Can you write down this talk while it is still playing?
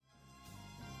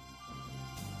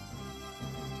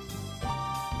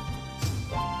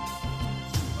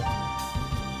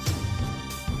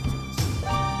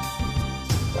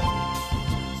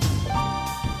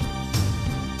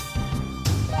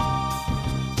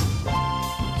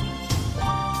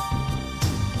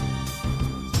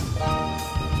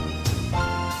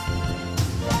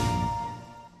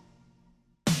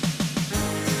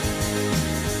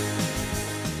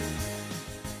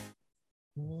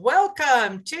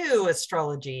Welcome to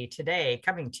Astrology Today,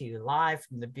 coming to you live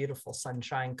from the beautiful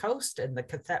Sunshine Coast in the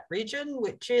Qathet region,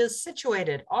 which is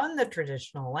situated on the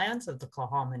traditional lands of the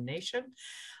Tla'amin Nation.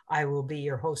 I will be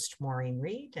your host, Maureen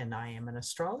Reed, and I am an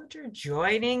astrologer.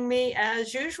 Joining me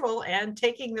as usual and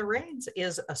taking the reins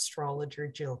is astrologer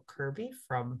Jill Kirby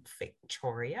from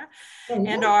Victoria. And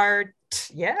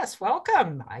yes,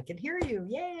 welcome. I can hear you.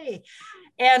 Yay.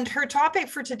 And her topic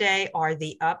for today are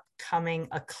the upcoming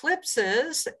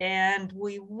eclipses. And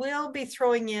we will be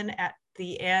throwing in at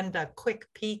the end a quick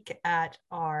peek at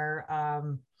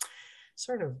our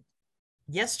sort of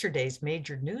yesterday's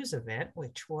major news event,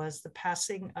 which was the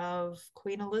passing of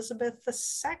Queen Elizabeth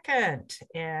II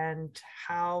and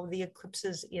how the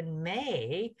eclipses in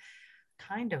May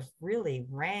kind of really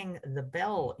rang the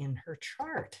bell in her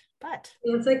chart. But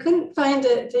yes, I couldn't find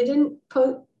it. They didn't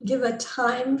give a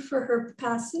time for her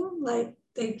passing, like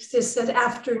they just said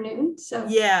afternoon. So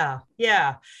yeah.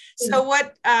 So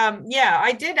what?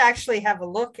 I did actually have a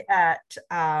look at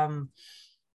an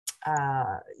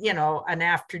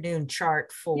afternoon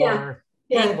chart for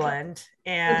England.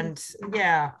 And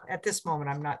at this moment,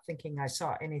 I'm not thinking I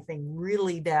saw anything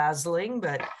really dazzling,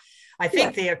 but I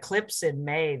think the eclipse in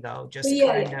May, though, just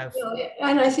kind of.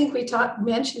 And I think we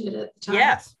mentioned it at the time.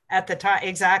 Yes, at the time,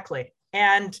 exactly.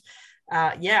 And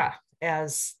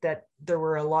as that there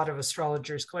were a lot of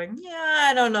astrologers going,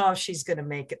 I don't know if she's going to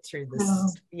make it through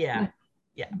this. No.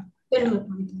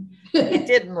 It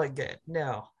didn't look good.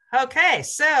 No. Okay,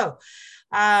 so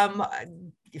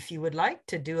if you would like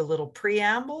to do a little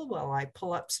preamble while I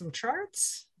pull up some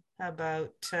charts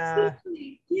about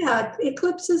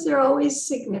eclipses are always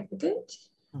significant.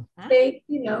 Mm-hmm. They,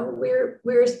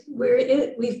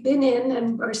 we've been in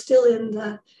and are still in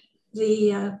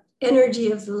the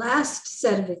energy of the last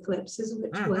set of eclipses,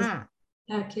 which was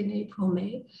back in April,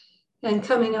 May, and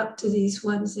coming up to these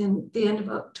ones in the end of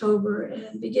October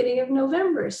and beginning of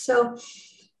November. So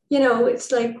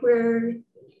it's like we're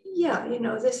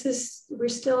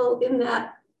still in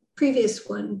that previous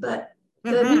one, but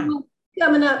the new one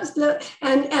coming up,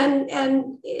 and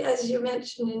as you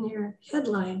mentioned in your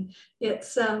headline,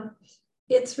 it's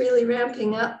really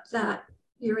ramping up that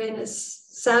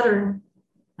Uranus-Saturn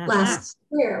last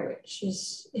square, which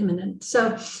is imminent.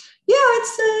 So it's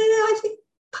I think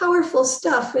powerful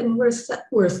stuff and worth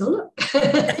a look.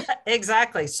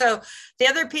 Exactly. So the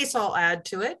other piece I'll add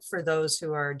to it for those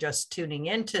who are just tuning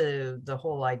into the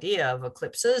whole idea of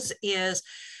eclipses is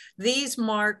these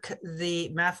mark the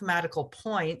mathematical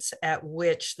points at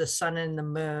which the sun and the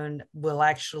moon will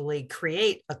actually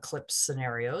create eclipse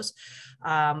scenarios.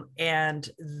 And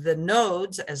the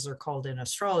nodes, as they're called in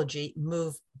astrology,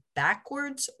 move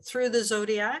backwards through the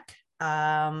zodiac.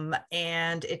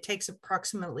 And it takes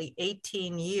approximately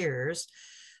 18 years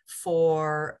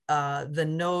for the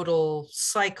nodal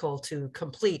cycle to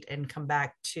complete and come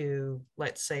back to,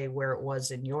 let's say, where it was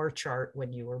in your chart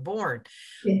when you were born.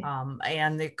 Yeah.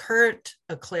 And the current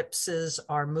eclipses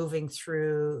are moving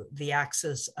through the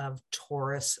axis of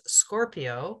Taurus,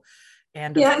 Scorpio.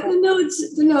 And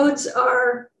the nodes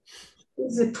are,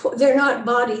 they're not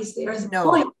bodies, they are the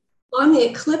point on the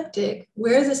ecliptic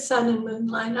where the sun and moon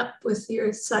line up with the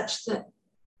earth, such that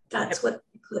that's what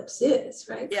the eclipse is,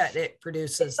 right? Yeah, it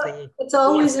produces it's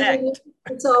always a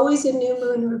new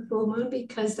moon or full moon,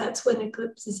 because that's when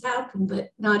eclipses happen,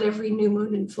 but not every new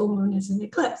moon and full moon is an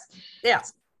eclipse. Yeah.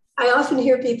 I often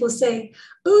hear people say,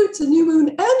 oh, it's a new moon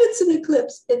and it's an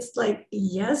eclipse. It's like,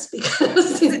 yes,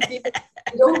 because you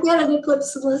don't get an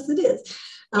eclipse unless it is.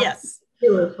 Yes.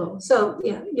 Beautiful. So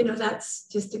that's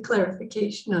just a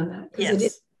clarification on that,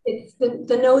 because it's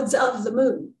the nodes of the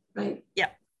moon, right?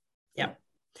 Yeah.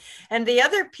 And the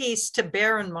other piece to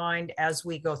bear in mind as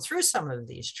we go through some of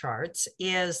these charts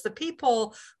is the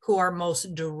people who are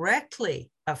most directly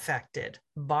affected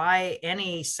by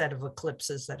any set of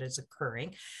eclipses that is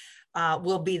occurring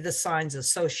will be the signs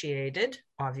associated,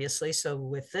 obviously. So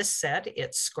with this set,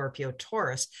 it's Scorpio,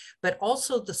 Taurus, but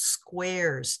also the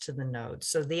squares to the nodes.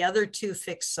 So the other two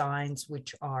fixed signs,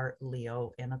 which are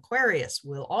Leo and Aquarius,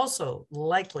 will also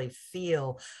likely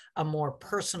feel a more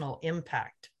personal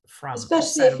impact from especially a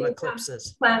set if of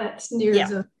eclipses. Planets near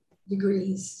the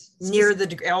degrees. Near the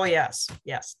degree. Oh, yes,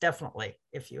 definitely.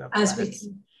 If you have as planets. we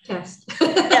can test.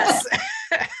 Yes,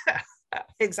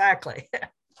 exactly.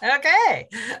 Okay.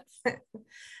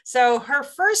 So her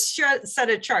first set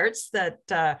of charts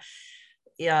that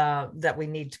we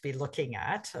need to be looking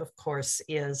at, of course,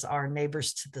 is our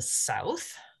neighbors to the south.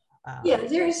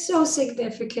 They're so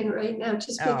significant right now,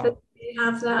 just because they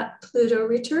have that Pluto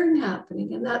return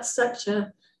happening, and that's such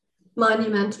a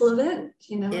monumental event.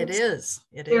 It is.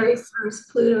 Very first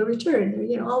Pluto return.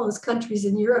 All those countries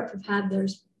in Europe have had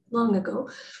theirs long ago,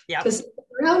 Yeah. because it's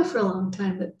been around for a long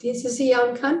time, but this is a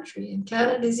young country and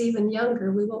Canada's even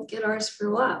younger. We won't get ours for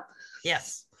a while.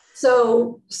 Yes.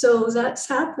 So that's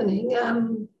happening.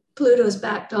 Pluto's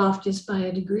backed off just by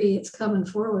a degree. It's coming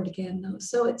forward again though.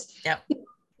 So it's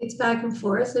back and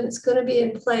forth, and it's going to be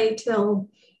in play till,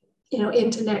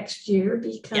 into next year,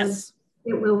 because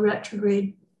it will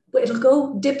retrograde. It'll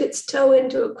go dip its toe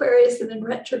into Aquarius and then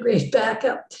retrograde back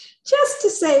up, just to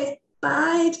say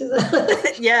bye to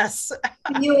the yes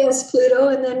US Pluto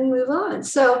and then move on.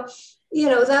 So,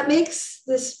 that makes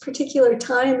this particular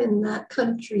time in that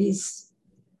country's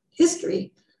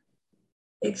history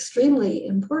extremely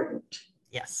important.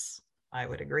 Yes, I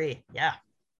would agree. Yeah.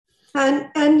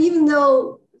 And even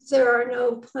though there are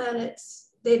no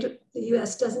planets, the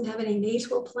US doesn't have any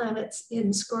natal planets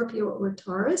in Scorpio or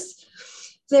Taurus,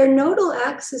 their nodal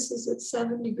axis is at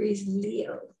 7 degrees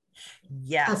Leo.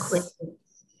 Yes.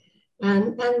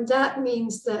 And that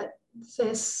means that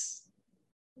this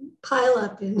pile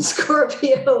up in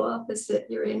Scorpio opposite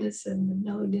Uranus and the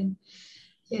node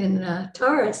in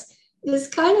Taurus is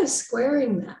kind of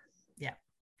squaring that. Yeah.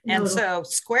 And so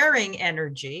squaring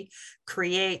energy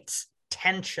creates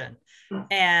tension.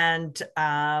 And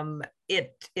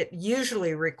it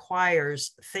usually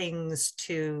requires things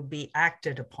to be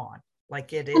acted upon.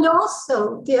 And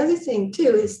also the other thing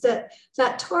too is that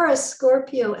Taurus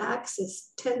Scorpio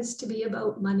axis tends to be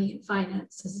about money and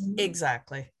finances.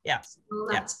 Exactly. Yeah. All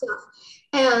that stuff.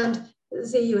 And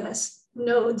the US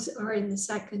nodes are in the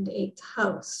 2nd, 8th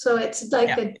house. So it's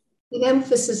like an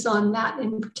emphasis on that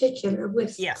in particular,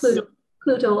 with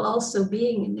Pluto also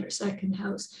being in their 2nd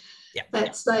house. Yeah.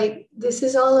 That's like, this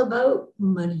is all about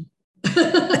money.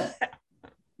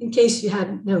 In case you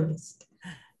hadn't noticed.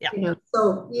 Yeah.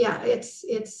 So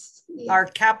it's our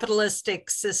capitalistic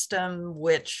system,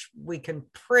 which we can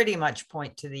pretty much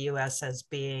point to the US as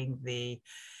being the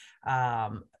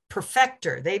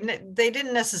perfecter. They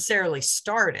didn't necessarily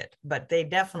start it, but they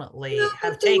definitely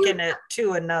have taken it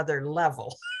to another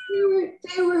level.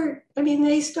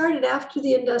 They started after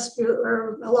the industrial,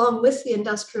 or along with the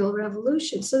Industrial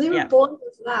Revolution. So they were born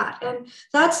with that. And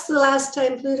that's the last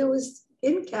time Pluto was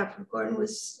in Capricorn,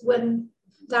 was when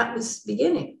that was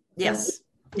beginning. Yes.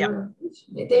 They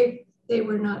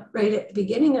were not right at the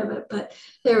beginning of it, but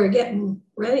they were getting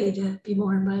ready to be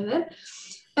born by then.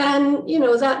 And,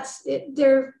 that's it.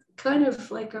 They're kind of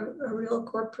like a real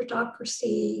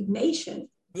corporatocracy nation.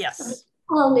 Yes.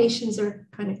 All nations are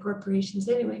kind of corporations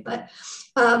anyway, but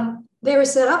they were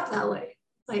set up that way.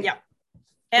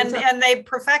 And they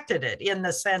perfected it in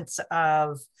the sense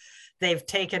of they've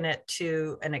taken it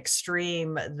to an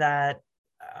extreme that,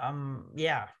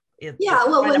 it's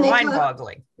kind of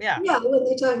mind-boggling. When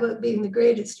they talk about being the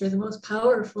greatest or the most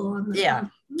powerful on the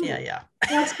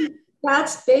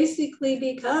that's basically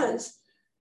because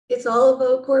it's all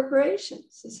about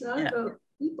corporations. It's not about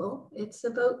people. It's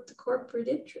about the corporate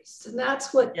interests, and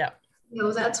that's what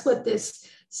that's what this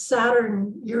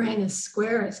Saturn Uranus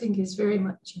square, I think, is very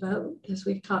much about, as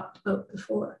we've talked about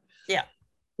before. Yeah,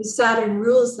 the Saturn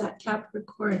rules that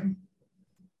Capricorn,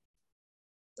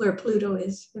 where Pluto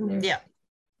is in their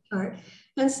chart.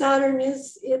 And Saturn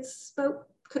it's about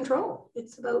control.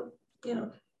 It's about,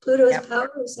 Pluto's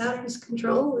power, Saturn's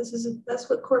control. That's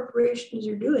what corporations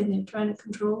are doing. They're trying to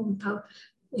control and power,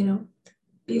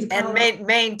 be the power. And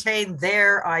maintain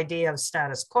their idea of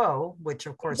status quo, which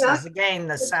of course is again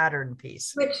the Saturn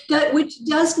piece. Which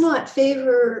does not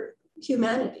favor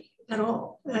humanity at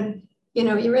all. And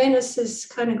Uranus is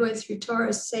kind of going through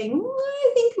Taurus saying,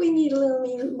 I think we need a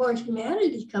little more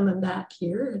humanity coming back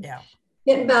here.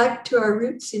 Getting back to our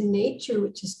roots in nature,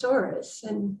 which is Taurus.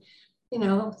 And,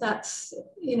 that's,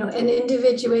 an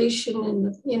individuation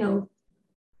and,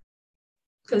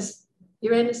 because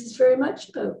Uranus is very much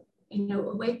about,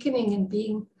 awakening and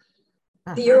being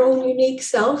your own unique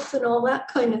self and all that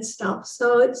kind of stuff.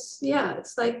 So it's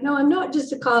like, no, I'm not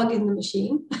just a cog in the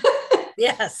machine.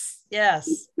 Yes.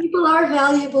 People are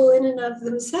valuable in and of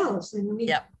themselves, and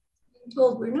we're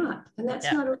told we're not, and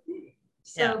that's not okay.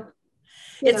 So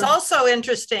it's also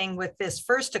interesting with this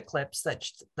first eclipse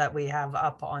that we have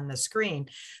up on the screen.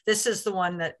 This is the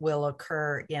one that will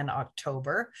occur in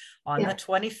October on the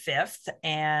 25th,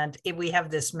 and we have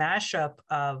this mashup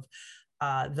of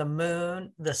the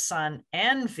moon, the sun,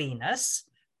 and Venus,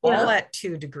 all at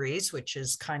 2 degrees, which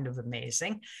is kind of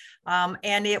amazing.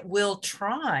 And it will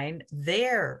trine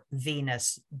their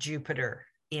Venus, Jupiter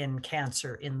in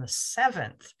Cancer in the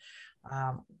 7th.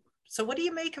 So what do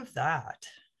you make of that?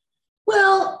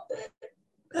 Well,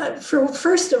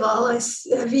 first of all,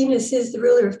 Venus is the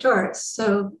ruler of Taurus.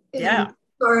 So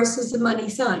Taurus is the money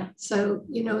sign. So,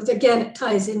 again, it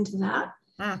ties into that.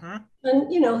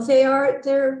 And, you know,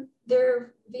 their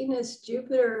Venus,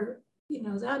 Jupiter, you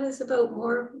know, that is about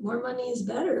more money is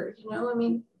better, you know, I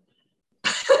mean.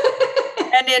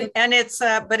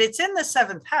 But it's in the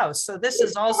seventh house. So this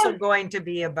is also going to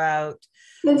be about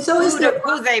and so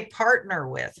who they partner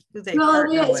with, But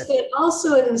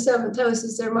also in the seventh house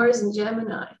is their Mars and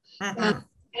Gemini.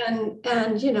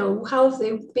 And you know, how have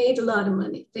they made a lot of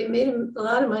money? They made a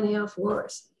lot of money off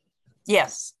wars.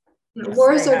 Yes. You know,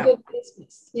 wars are good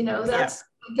business. You know, that's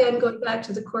again going back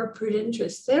to the corporate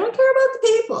interests. They don't care about the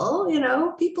people, you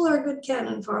know, people are good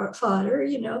cannon fodder,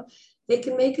 you know, they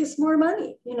can make us more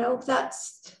money. You know,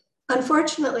 that's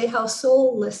unfortunately how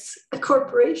soulless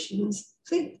corporations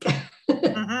think.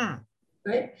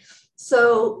 Right?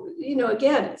 So, you know,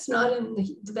 again, it's not in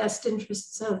the best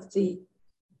interests of the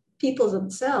people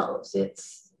themselves.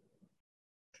 It's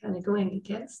kind of going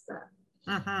against that.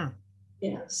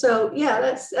 Yeah. So,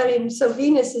 yeah, so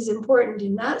Venus is important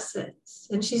in that sense.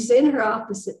 And she's in her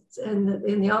opposite and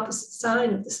in the opposite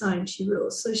sign of the sign she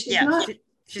rules. So she's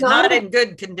not in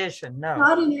good condition. No.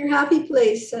 Not in her happy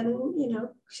place. And, you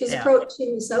know, she's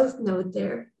approaching the South Node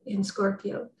there in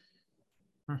Scorpio.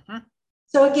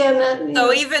 So again,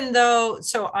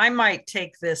 so I might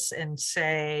take this and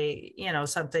say, you know,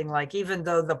 something like, even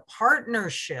though the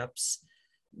partnerships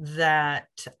that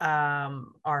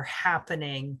are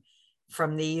happening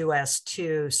from the US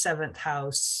to seventh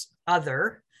house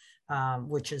other,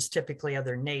 which is typically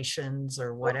other nations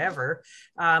or whatever,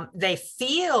 they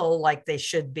feel like they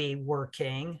should be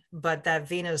working, but that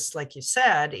Venus, like you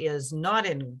said, is not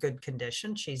in good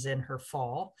condition. She's in her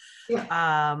fall.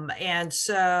 And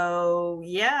so,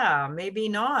 maybe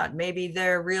not. Maybe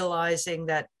they're realizing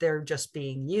that they're just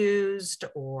being used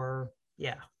or,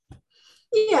 Yeah,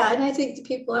 and I think the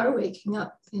people are waking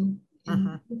up in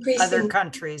increasing other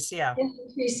countries,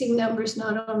 increasing numbers,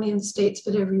 not only in the States,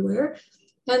 but everywhere.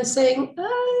 And saying,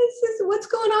 what's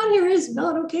going on here is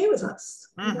not okay with us.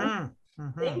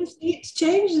 Things need to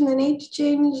change, and they need to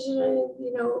change,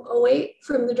 you know, away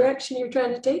from the direction you're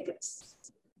trying to take us.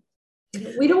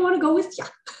 We don't want to go with you.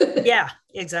 Yeah,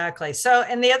 exactly. So,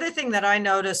 and the other thing that I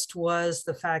noticed was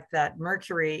the fact that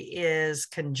Mercury is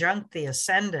conjunct the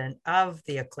ascendant of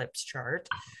the eclipse chart.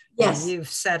 Yes. And you've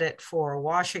said it for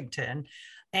Washington.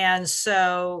 And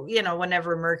so, you know,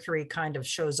 whenever Mercury kind of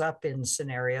shows up in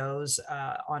scenarios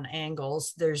on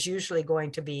angles, there's usually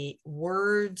going to be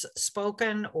words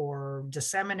spoken or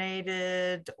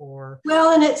disseminated or.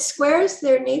 Well, and it squares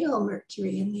their natal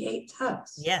Mercury in the 8th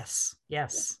house. Yes.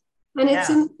 And it's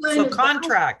in so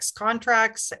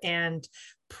contracts and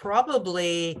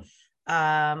probably,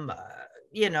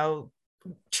 you know,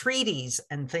 treaties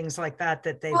and things like that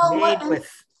they've made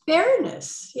with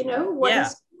fairness, you know,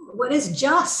 what is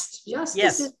just?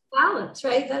 Justice is balance,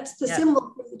 right? That's the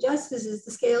symbol for the justice is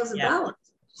the scales of balance.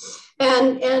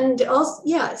 And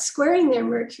also, squaring their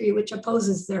Mercury, which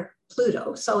opposes their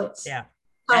Pluto. So it's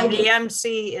and the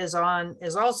MC is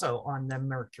also on the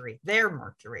Mercury, their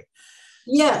Mercury.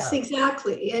 Yes,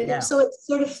 exactly. And so it's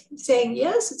sort of saying,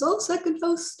 yes, it's all second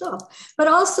house stuff, but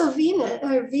also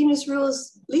Venus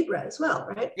rules Libra as well,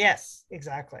 right? Yes,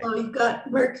 exactly. So you've got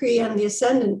Mercury and the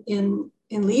ascendant in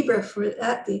Libra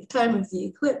at the time of the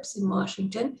eclipse in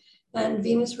Washington, and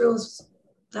Venus rules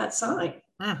that sign.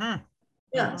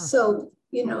 So,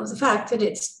 you know, the fact that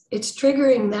it's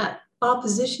triggering that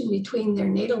opposition between their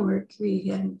natal Mercury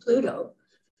and Pluto,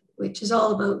 which is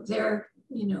all about their,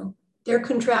 you know, their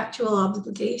contractual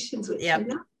obligations, which are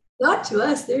not to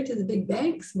us, they're to the big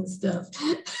banks and stuff.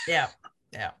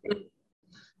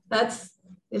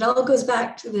 It all goes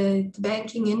back to the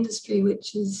banking industry,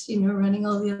 which is, you know, running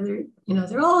all the other, you know,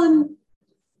 they're all in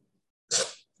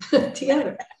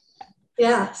together.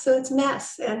 So it's a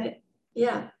mess, and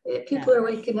people are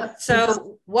waking up.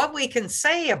 So what we can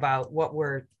say about what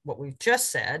we've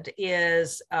just said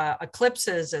is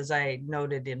eclipses, as I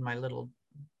noted in my little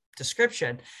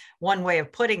description, one way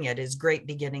of putting it is great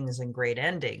beginnings and great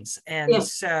endings. And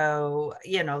so,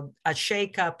 you know, a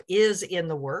shakeup is in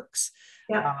the works.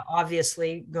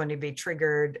 Obviously going to be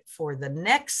triggered for the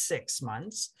next 6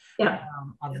 months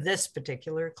of this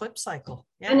particular eclipse cycle.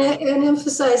 And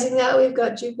emphasizing that we've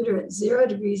got Jupiter at 0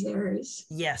 degrees Aries.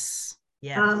 Yes.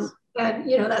 And,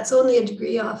 you know, that's only a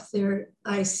degree off their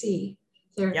IC,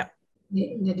 their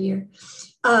nadir.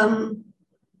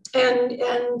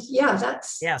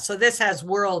 So this has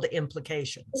world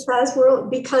implications. It has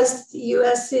world, because the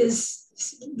US is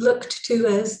looked to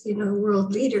as, you know,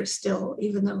 world leader still,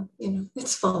 even though, you know,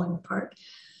 it's falling apart.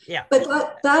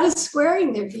 But that is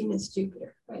squaring their Venus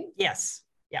Jupiter, right? Yes.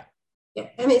 I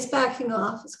mean, it's backing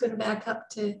off. It's going to back up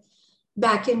to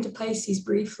back into Pisces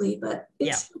briefly, but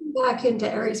it's back into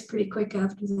Aries pretty quick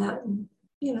after that. And,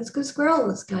 it's going to square all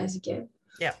those guys again.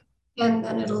 Yeah. And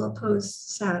then it'll oppose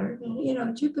Saturn.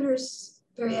 And, Jupiter's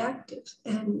very active.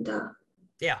 And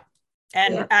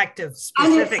active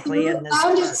specifically in this.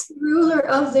 And it's the ruler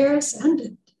of their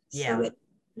ascendant. Yeah. So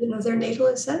their natal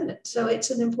ascendant. So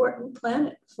it's an important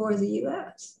planet for the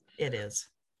US. It is.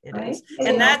 It is.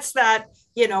 And that's that,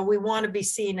 we want to be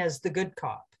seen as the good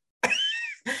cop.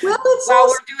 Well, while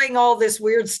we're doing all this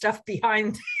weird stuff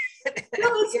behind. Well,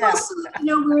 it's also,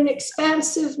 we're an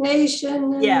expansive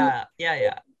nation. And,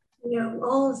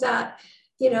 all of that,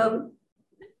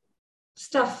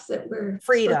 stuff that we're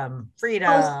freedom.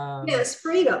 Yes,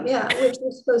 freedom. Yeah, which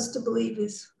we're supposed to believe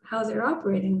is how they're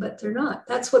operating, but they're not.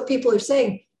 That's what people are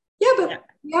saying. Yeah, but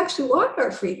we actually want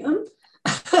our freedom,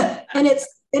 and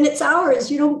it's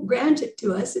ours. You don't grant it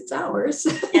to us; it's ours.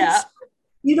 Yeah.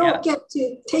 You don't get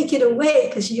to take it away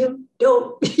because you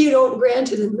don't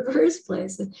grant it in the first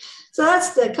place. And so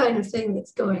that's the kind of thing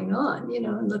that's going on,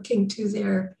 and looking to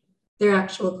their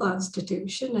actual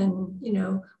constitution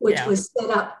and, which was set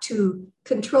up to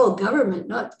control government,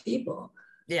 not the people.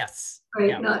 Yes.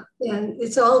 Right. And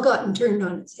it's all gotten turned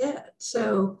on its head.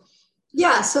 So,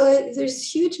 there's a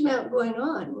huge amount going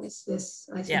on with this,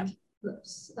 I think,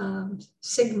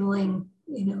 signaling,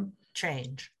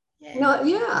 change. Not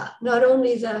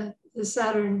only the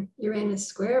Saturn Uranus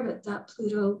square, but that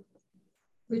Pluto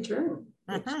return.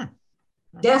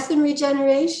 Death and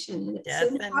regeneration. And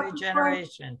death and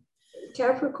regeneration.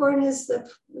 Capricorn is the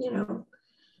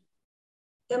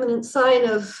eminent sign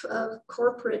of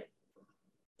corporate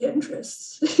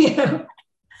interests.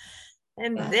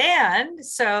 And then,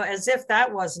 so as if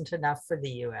that wasn't enough for the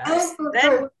US,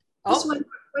 then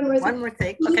one more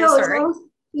thing. Okay, sorry.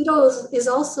 Pluto is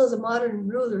also the modern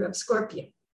ruler of Scorpio.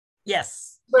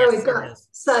 Yes. Where we've got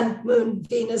Sun, Moon,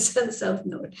 Venus, and South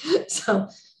Node. So.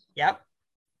 Yep.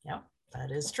 That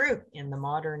is true in the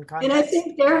modern context. And I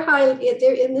think they're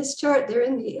in this chart, they're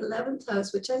in the 11th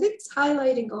house, which I think is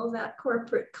highlighting all that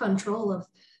corporate control of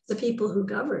the people who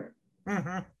govern.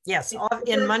 Mm-hmm. Yes.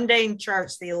 In mundane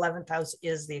charts, the 11th house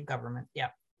is the government.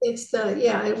 Yeah. It's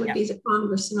it would be the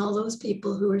Congress and all those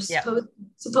people who are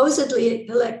supposedly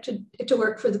elected to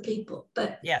work for the people,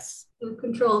 but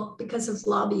controlled because of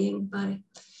lobbying by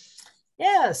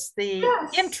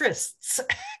interests,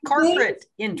 corporate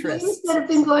interests things that have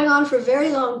been going on for a very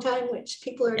long time, which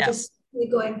people are just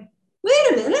going,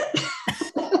 wait a minute,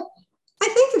 I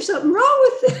think there's something wrong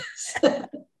with this.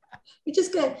 Which is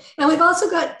good. And we've also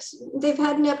they've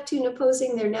had Neptune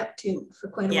opposing their Neptune for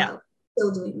quite a while,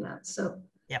 still doing that. So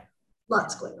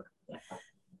lots going on. Yeah.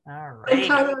 All right.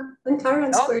 And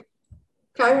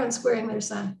Chiron squaring their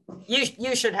sun.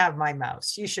 You should have my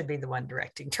mouse. You should be the one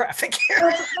directing traffic here.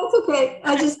 That's okay.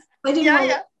 I didn't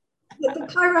know. But the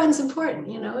Chiron's important,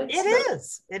 It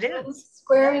is. It's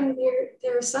squaring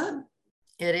their sun.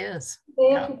 It is.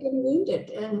 They have been wounded,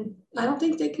 and I don't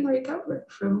think they can recover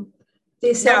from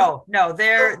this. No,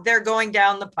 they're going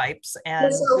down the pipes,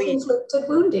 and self-inflicted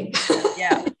wounding.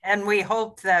 And we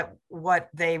hope that what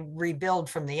they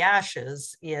rebuild from the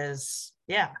ashes is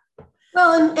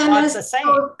well, and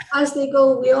as they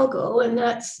go, we all go, and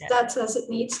that's as it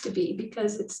needs to be,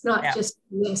 because it's not just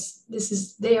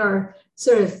they are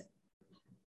sort of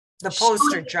the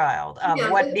poster child of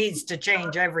what needs to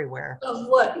change everywhere. Of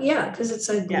what, because it's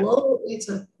a global, it's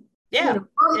a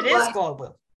it is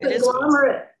global. It is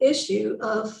conglomerate issue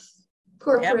of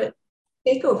corporate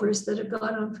takeovers that have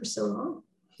gone on for so long.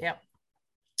 Yep.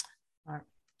 Are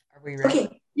we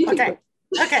ready? Okay.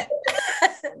 Okay.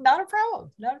 Not a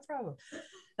problem.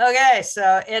 Okay. So,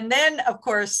 and then of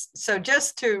course, so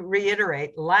just to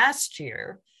reiterate, last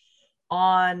year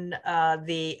on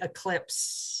the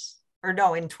eclipse,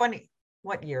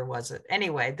 what year was it?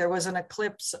 Anyway, there was an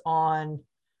eclipse on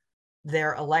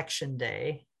their election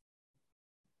day.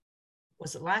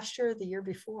 Was it last year or the year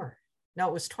before? No,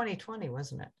 it was 2020,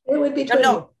 wasn't it? It would be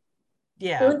 2020.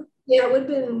 No. It would have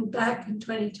been back in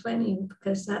 2020,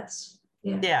 because that's,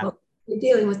 well, we're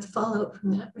dealing with the fallout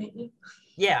from that right now.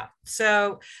 Yeah.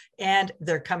 So, and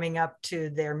they're coming up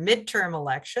to their midterm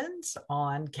elections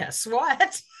on, guess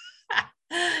what?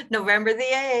 November the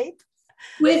 8th.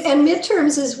 And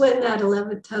midterms is when that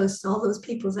 11th house, all those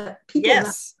people in that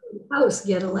house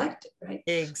get elected, right?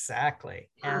 Exactly.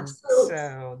 And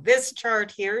so this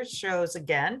chart here shows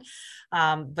again,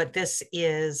 but this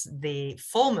is the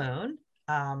full moon.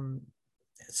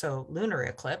 So lunar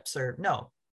eclipse,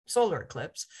 solar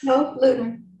eclipse. No,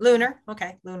 lunar. Lunar.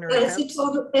 Okay. Lunar eclipse.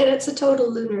 It's a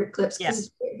total lunar eclipse, because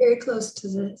it's very close to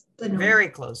the node. Very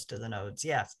close to the nodes.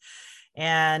 Yes.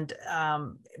 And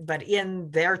but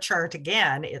in their chart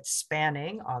again, it's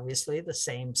spanning obviously the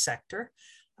same sector,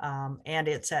 and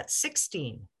it's at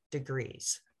 16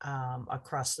 degrees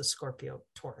across the Scorpio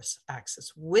Taurus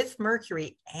axis with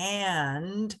Mercury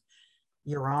and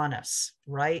Uranus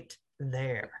right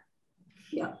there.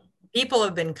 Yeah. People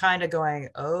have been kind of going,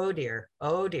 oh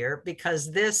dear,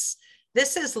 because this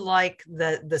is like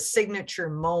the signature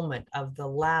moment of the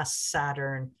last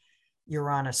Saturn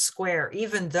Uranus square,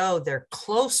 even though their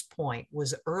close point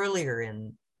was earlier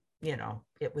in,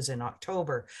 it was in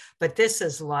October, but this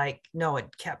is like, no,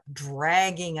 it kept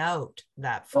dragging out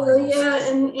that final. Well, yeah,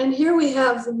 and here we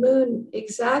have the moon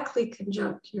exactly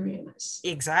conjunct Uranus.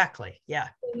 Exactly, yeah.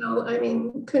 I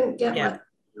mean, couldn't get what.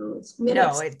 It's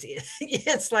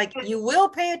it's like, you will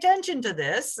pay attention to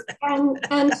this. And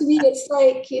to me, it's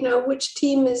like, which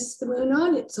team is the moon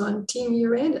on? It's on Team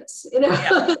Uranus,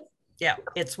 Yeah,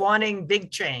 it's wanting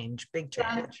big change.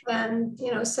 And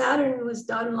Saturn was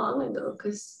done long ago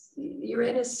because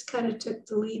Uranus kind of took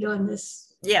the lead on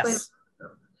this. Yes.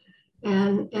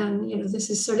 And this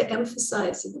is sort of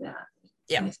emphasizing that.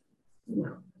 Yeah.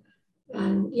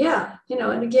 And yeah,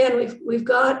 and again, we've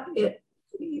got it.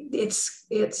 It's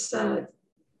the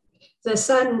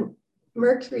Sun,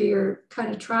 Mercury are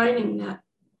kind of trining that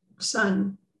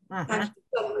Sun, actually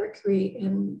Mercury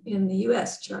in the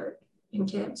US chart in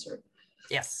Cancer.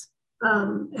 Yes.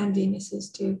 And Venus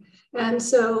is too. And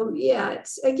so, yeah,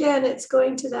 it's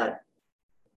going to that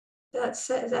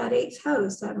eighth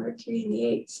house, that Mercury in the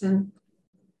eighth, and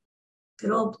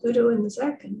good old Pluto in the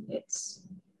second. It's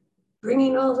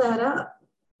bringing all that up.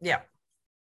 Yeah.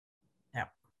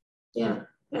 Yeah.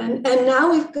 And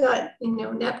now we've got,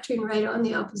 Neptune right on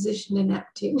the opposition to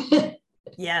Neptune.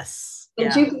 Yes.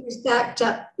 And Jupiter's backed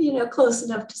up, close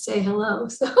enough to say hello.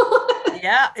 So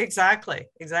yeah, exactly.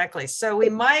 So we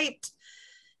might,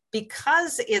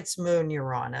 because it's moon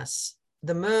Uranus,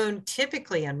 the moon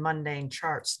typically in mundane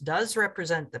charts does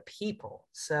represent the people.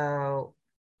 So,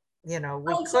 we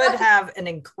could have an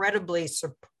incredibly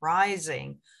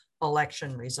surprising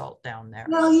election result down there.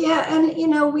 Well, yeah, and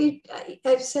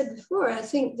I've said before, I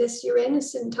think this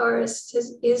Uranus in Taurus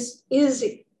is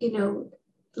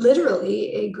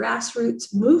literally a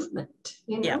grassroots movement.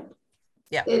 Yeah.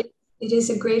 It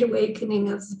is a great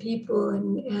awakening of the people,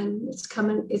 and it's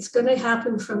going to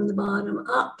happen from the bottom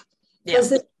up.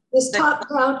 Because this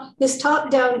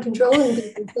top down controlling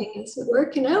thing isn't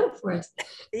working out for us.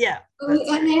 Yeah. And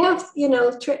they have,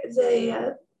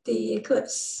 the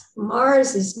eclipse,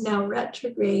 Mars is now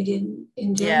retrograde in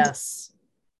January. Yes.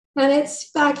 And it's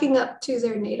backing up to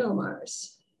their natal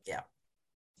Mars. Yeah.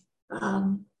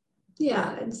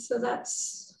 And so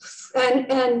that's,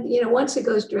 and once it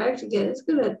goes direct again, it's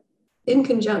going to, in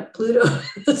conjunct Pluto,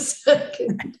 the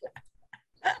second,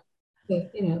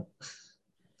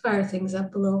 fire things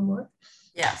up a little more.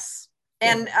 Yes.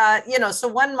 And, so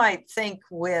one might think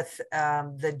with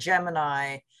the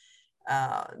Gemini,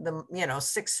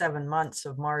 6-7 months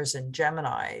of Mars in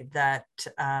Gemini, that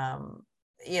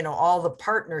all the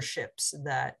partnerships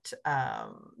that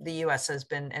the US has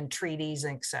been, and treaties,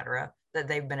 etc., that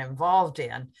they've been involved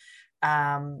in,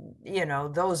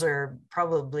 those are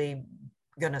probably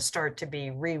going to start to be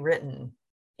rewritten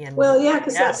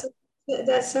because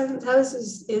that seventh house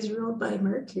is ruled by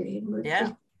Mercury, and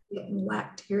Mercury's getting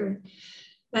whacked here,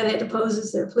 and it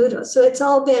opposes their Pluto, so it's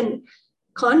all been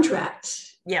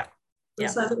contracts.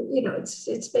 So,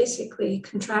 it's basically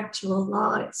contractual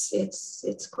law.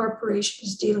 It's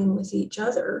corporations dealing with each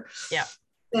other. Yeah.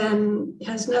 And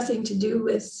has nothing to do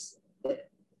with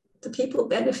the people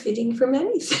benefiting from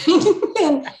anything.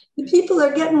 And the people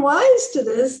are getting wise to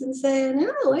this and saying,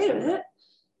 oh, wait a minute.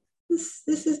 This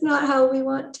is not how we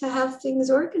want to have things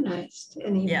organized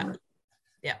anymore.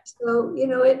 Yeah. So,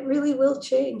 it really will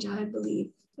change, I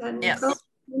believe. And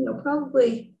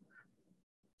probably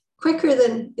quicker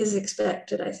than is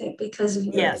expected, I think, because of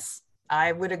Yes,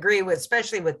 I would agree with,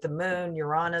 especially with the moon,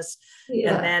 Uranus,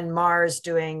 and then Mars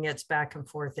doing its back and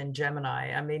forth in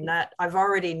Gemini. I mean, that I've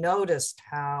already noticed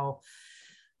how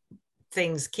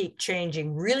things keep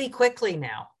changing really quickly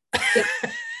now.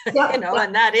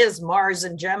 And that is Mars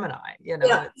and Gemini.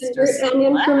 It's just,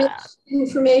 and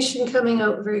information coming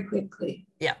out very quickly.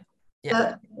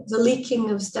 The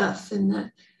leaking of stuff,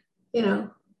 and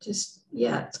it's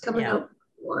coming out.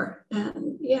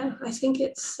 And I think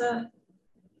it's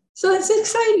so it's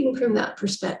exciting from that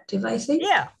perspective, I think.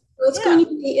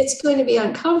 It's going to be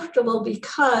uncomfortable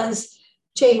because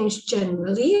change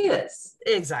generally is.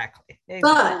 Exactly.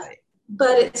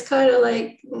 But it's kind of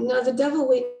like, no, the devil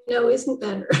we know isn't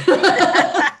better.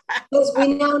 Because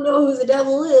we now know who the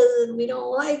devil is and we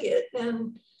don't like it.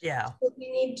 And Yeah.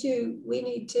 we need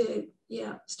to,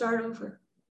 yeah, start over.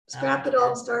 Scrap it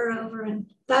all, start over.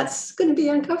 And that's going to be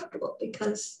uncomfortable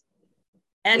because.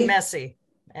 And messy.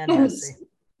 And messy.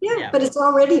 Yeah, but it's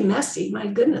already messy. My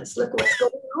goodness, look what's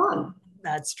going on.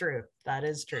 That's true. That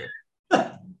is true.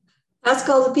 Ask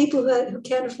all the people who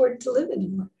can't afford to live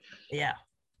anymore. Yeah.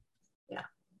 Yeah.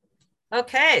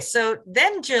 Okay, so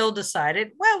then Jill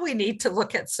decided, well, we need to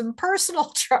look at some personal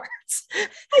charts.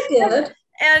 I did.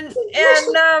 And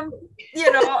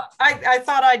you know, I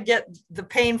thought I'd get the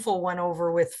painful one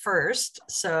over with first.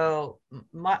 So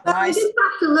I didn't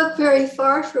have to look very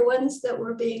far for ones that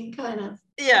were being kind of.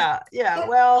 Yeah.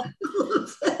 Well,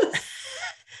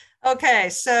 okay.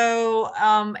 So,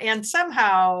 and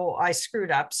somehow I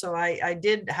screwed up. So I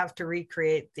did have to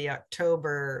recreate the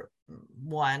October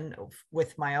one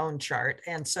with my own chart.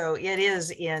 And so it is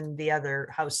in the other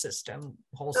house system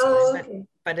wholesale,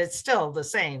 but it's still the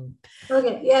same.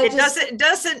 Okay. Yeah. It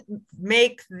doesn't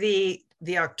make the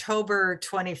October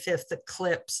 25th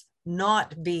eclipse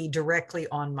not be directly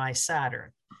on my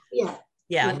Saturn.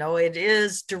 Yeah, no, it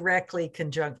is directly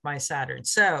conjunct my Saturn.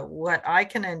 So what I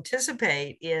can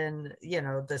anticipate in, you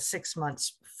know, the 6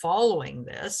 months following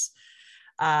this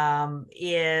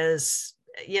is,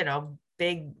 you know,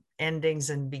 big endings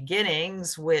and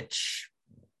beginnings, which,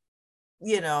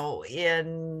 you know,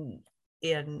 in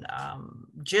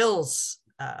Jill's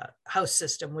house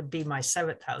system would be my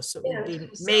 7th house. So it would be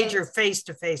major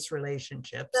face-to-face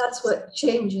relationships. That's what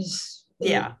changes.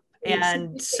 Yeah.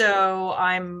 And so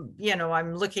I'm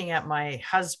looking at my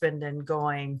husband and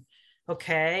going,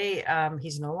 okay,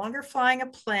 he's no longer flying a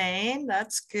plane.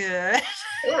 That's good.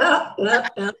 Yeah.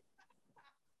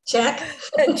 Check.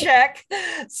 Check.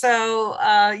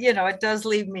 So, you know, it does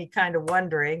leave me kind of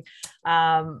wondering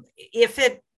if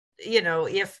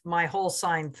my whole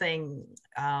sign thing,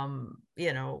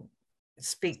 you know,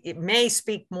 it may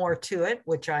speak more to it,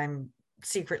 which I'm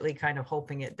secretly kind of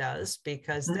hoping it does,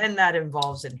 because then that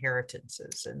involves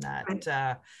inheritances and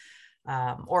that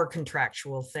or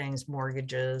contractual things,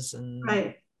 mortgages and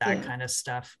that kind of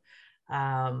stuff.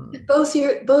 Both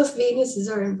Venuses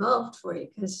are involved for you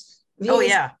because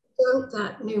Venus conjunct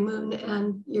that new moon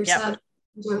and your Saturn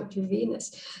conjunct your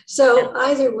Venus. So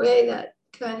either way, that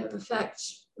kind of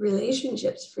affects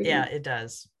relationships for you. Yeah, it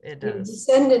does. It does. Your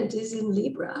descendant is in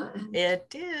Libra.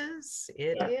 It is.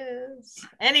 It is.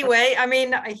 Anyway, I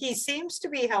mean, he seems to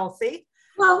be healthy.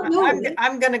 Well, no,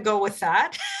 I'm going to go with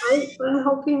that. I'm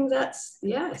hoping that's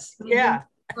yes. Yeah.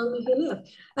 Long as you live.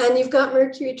 And you've got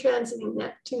Mercury transiting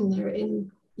Neptune there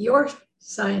in your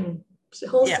sign,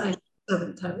 whole sign,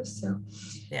 7th house. So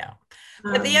yeah.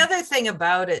 But the other thing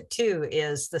about it too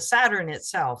is the Saturn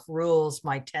itself rules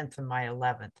my 10th and my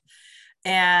 11th.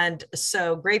 And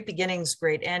so great beginnings,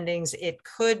 great endings. It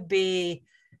could be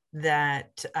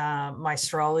that my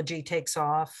astrology takes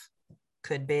off,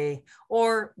 could be,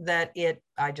 or that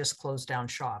I just close down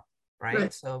shop,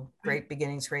 right? So great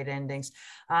beginnings, great endings.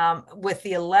 With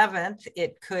the 11th,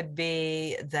 it could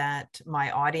be that my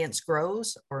audience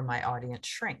grows or my audience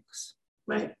shrinks.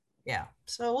 Right. Yeah.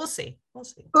 So we'll see. We'll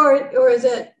see. Or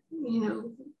that, you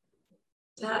know,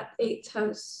 that 8th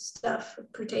house stuff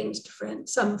pertains to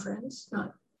friends, some friends,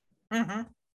 not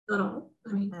all.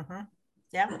 I mean,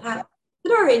 at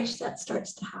our age, that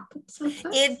starts to happen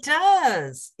sometimes. It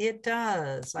does. It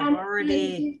does. I've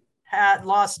already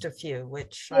lost a few,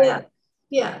 which it's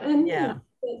happening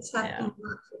a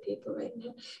lot for people right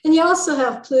now. And you also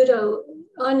have Pluto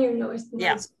on your north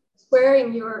node,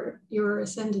 squaring your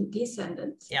ascendant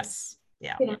descendant. Yes.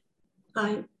 Yeah.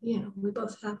 You know, we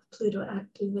both have Pluto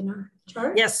active in our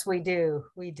chart. Yes, we do.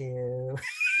 We do.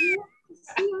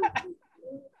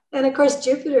 And of course,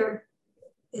 Jupiter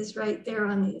is right there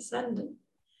on the ascendant.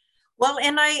 Well,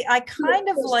 and I kind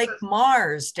of like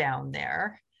Mars down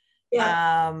there.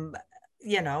 Yeah.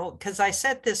 You know, because I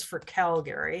set this for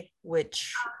Calgary,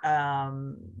 which,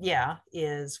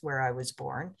 is where I was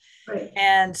born. Right.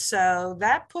 And so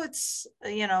that puts,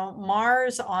 you know,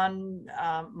 Mars on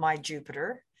my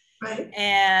Jupiter. Right.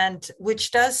 And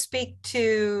which does speak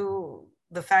to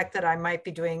the fact that I might be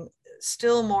doing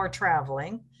still more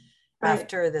traveling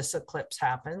after this eclipse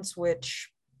happens,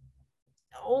 which,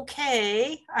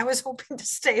 okay, I was hoping to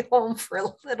stay home for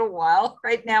a little while.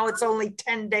 Right now it's only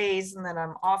 10 days and then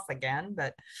I'm off again,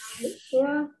 but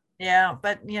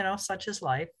but you know, such is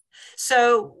life.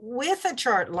 So with a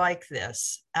chart like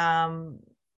this,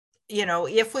 you know,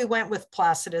 if we went with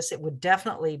Placidus, it would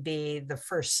definitely be the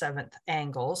first 7th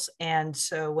angles. And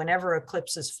so whenever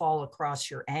eclipses fall across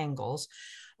your angles,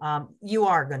 you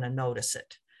are going to notice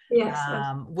it. Yes.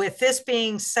 With this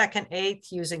being second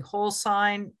eighth using whole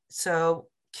sign, so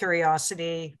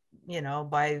curiosity,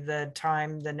 by the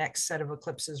time the next set of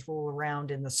eclipses roll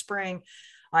around in the spring,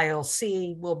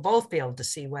 we'll both be able to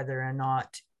see whether or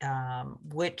not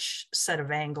which set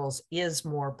of angles is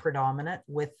more predominant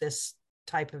with this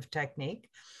type of technique.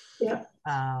 Yeah.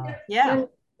 Yeah.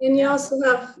 And you also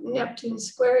have Neptune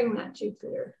squaring that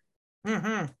Jupiter.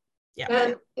 Mm-hmm.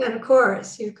 Yeah. And of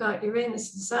course, you've got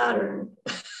Uranus and Saturn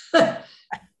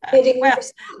hitting your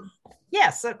sun.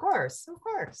 Yes, of course.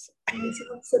 And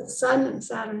it's the Sun and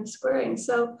Saturn squaring.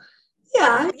 So,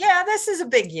 yeah. Yeah, this is a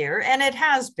big year, and it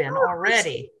has been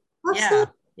already.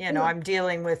 Absolutely. Yeah. I'm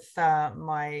dealing with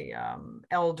my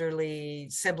elderly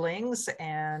siblings,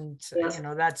 and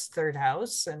that's third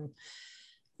house, and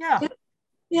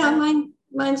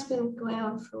mine's been going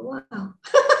on for a while.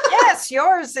 Yes,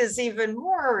 yours is even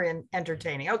more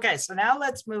entertaining. Okay, so now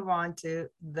let's move on to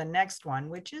the next one,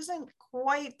 which isn't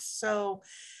quite so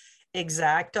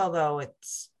exact, although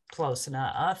it's close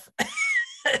enough.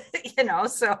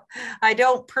 So I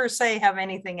don't per se have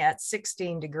anything at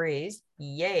 16 degrees.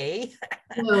 Yay.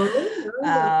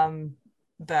 No.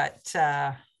 But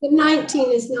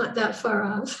 19 is not that far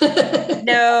off.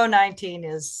 No, 19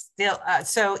 is still,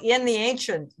 so in the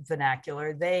ancient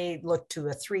vernacular, they look to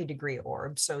a 3-degree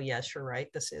orb. So yes, you're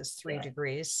right. This is 3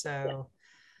 degrees. So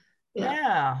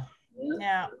yeah.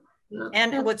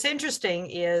 And what's interesting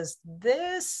is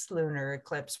this lunar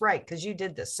eclipse, right? Because you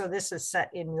did this. So this is set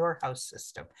in your house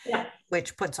system,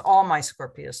 which puts all my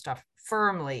Scorpio stuff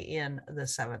firmly in the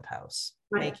 7th house,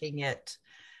 making it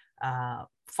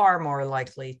far more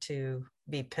likely to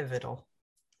be pivotal.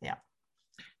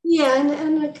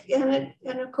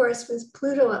 And of course with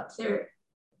Pluto up there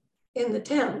in the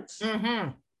 10th,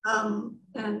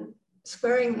 and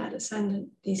squaring that ascendant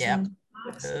descendant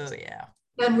axis,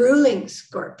 and ruling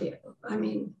Scorpio. I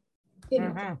mean,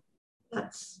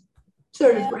 that's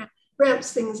sort of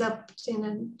ramps things up in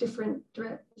a different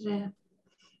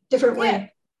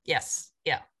way. Yes,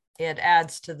 it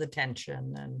adds to the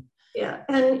tension and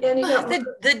and you got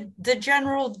the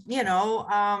general,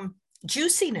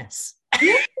 juiciness.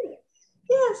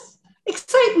 Yes,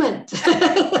 excitement.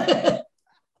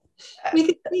 We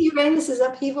could see Uranus's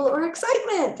upheaval or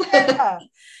excitement. I'm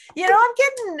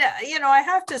getting, I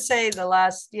have to say the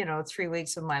last, 3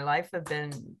 weeks of my life have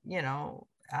been,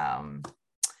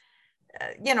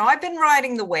 I've been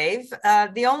riding the wave.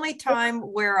 The only time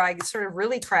where I sort of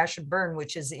really crash and burn,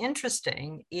 which is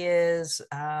interesting, is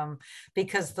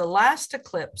because the last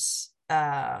eclipse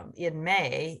in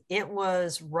May, it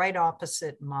was right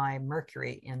opposite my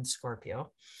Mercury in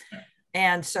Scorpio.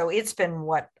 And so it's been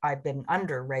what I've been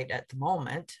under right at the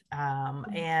moment.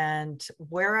 And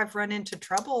where I've run into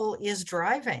trouble is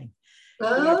driving.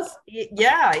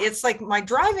 It's like my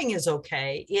driving is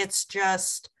okay. It's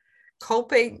just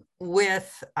coping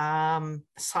with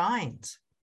signs.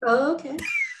 Oh, okay.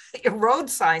 Road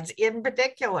signs in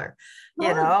particular,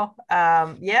 and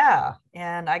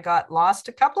I got lost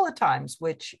a couple of times,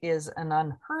 which is an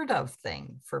unheard of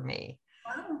thing for me.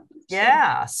 Wow.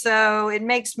 So it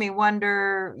makes me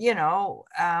wonder,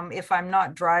 if I'm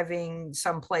not driving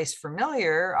someplace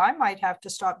familiar, I might have to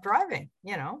stop driving,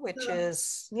 which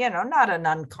is, not an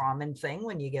uncommon thing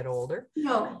when you get older.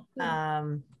 No.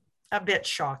 A bit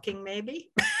shocking,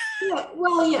 maybe.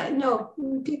 No,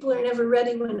 people are never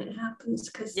ready when it happens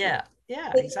because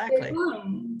exactly.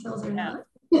 Until they're not.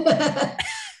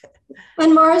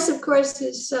 And Mars, of course,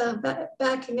 is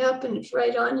backing up, and it's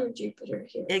right on your Jupiter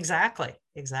here. Exactly.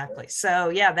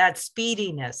 So that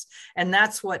speediness, and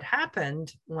that's what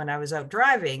happened when I was out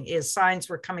driving. Is signs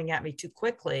were coming at me too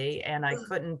quickly, and I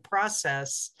couldn't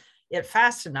process it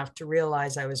fast enough to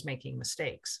realize I was making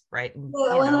mistakes. Right? And,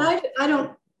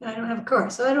 I don't have a car,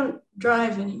 so I don't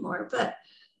drive anymore. But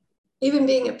even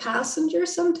being a passenger,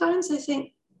 sometimes I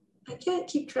think I can't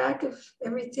keep track of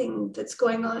everything that's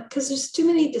going on because there's too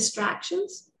many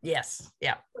distractions. Yes.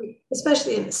 Yeah.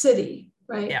 Especially in the city,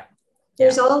 right? Yeah.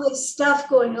 There's all this stuff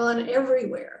going on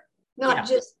everywhere, not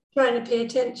just trying to pay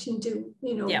attention to,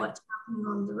 what's happening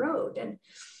on the road. And,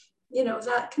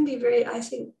 that can be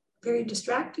very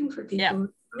distracting for people.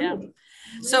 Yeah.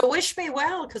 So wish me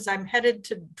well, because I'm headed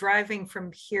to driving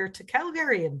from here to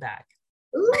Calgary and back.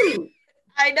 Ooh.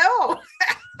 I know.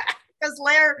 Because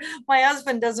my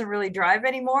husband doesn't really drive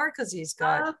anymore because he's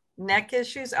got neck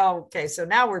issues. Oh, okay. So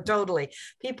now we're totally,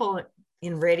 people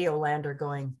in Radio Land are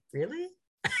going, really?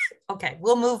 Okay,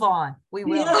 we'll move on. We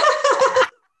will.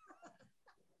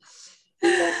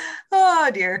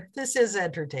 Oh dear, this is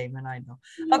entertainment, I know.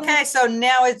 Okay, so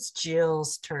now it's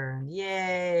Jill's turn.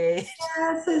 Yay.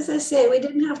 Yes, as I say, we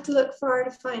didn't have to look far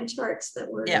to find charts that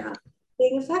were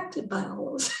being affected by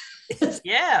all of this.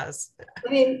 Yes.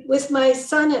 I mean, with my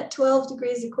sun at 12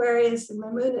 degrees Aquarius and my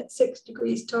moon at 6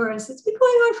 degrees Taurus, it's been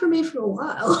going on for me for a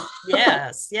while.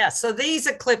 Yes. Yes. So these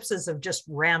eclipses have just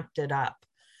ramped it up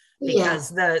because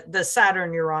the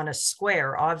Saturn Uranus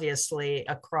square, obviously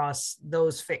across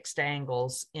those fixed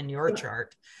angles in your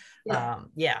chart. Yeah.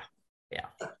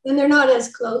 And they're not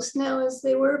as close now as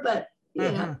they were, but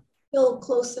still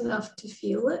close enough to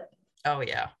feel it. Oh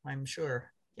yeah, I'm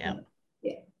sure. Yeah.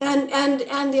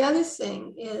 And the other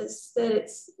thing is that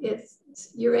it's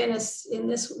Uranus in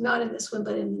this, not in this one,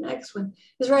 but in the next one,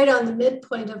 is right on the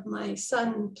midpoint of my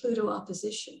Sun Pluto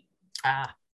opposition.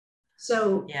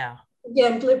 So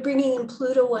again, bringing in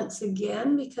Pluto once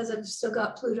again, because I've still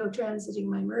got Pluto transiting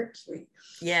my Mercury.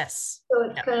 Yes. So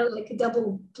it's kind of like a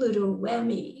double Pluto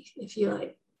whammy, if you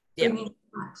like, bringing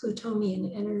back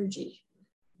Plutonian energy.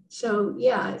 So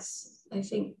yeah, I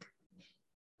think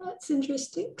that's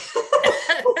interesting.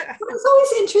 It's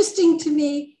always interesting to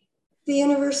me, the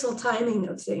universal timing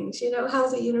of things, you know, how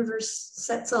the universe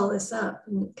sets all this up,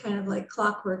 and kind of like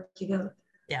clockwork, you go,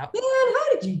 man, how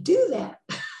did you do that?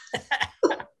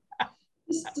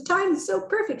 The time is so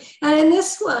perfect. And in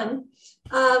this one,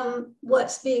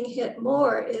 what's being hit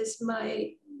more is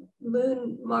my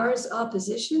moon Mars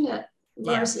opposition at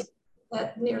Mars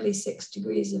at nearly 6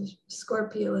 degrees of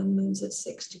Scorpio and moon's at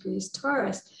 6 degrees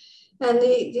Taurus. And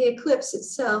the eclipse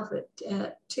itself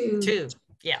at 2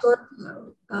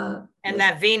 Scorpio. And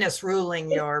that Venus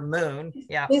ruling your moon.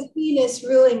 Yeah. With Venus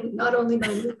ruling not only my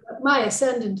moon, but my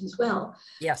ascendant as well.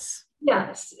 Yes.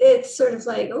 Yes, it's sort of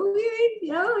like,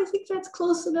 I think that's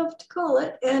close enough to call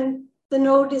it. And the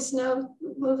node is now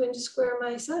moving to square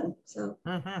my sun. So,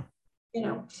 you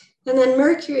know, and then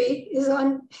Mercury is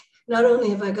on, not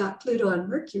only have I got Pluto on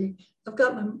Mercury, I've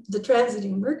got the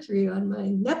transiting Mercury on my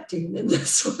Neptune in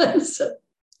this one. So,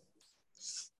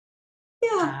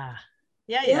 too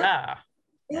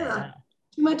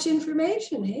much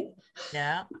information, eh?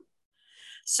 Yeah.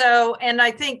 So, and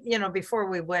I think, you know, before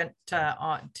we went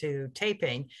on to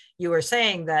taping, you were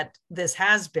saying that this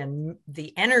has been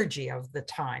the energy of the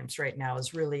times right now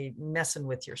is really messing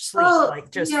with your sleep,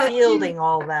 like just fielding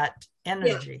all that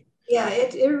energy. Yeah,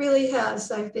 it really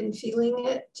has. I've been feeling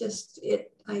it.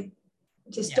 I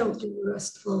just don't do a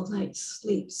restful night's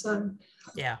sleep. So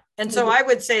and so I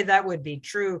would say that would be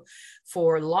true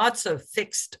for lots of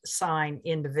fixed sign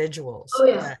individuals.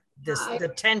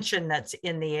 The tension that's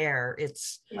in the air,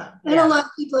 it's and a lot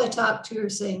of people I talk to are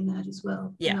saying that as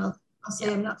well. And I'll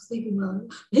say I'm not sleeping well.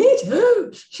 Me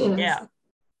too. You know,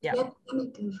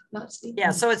 not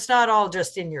sleeping. So it's not all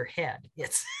just in your head.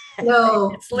 It's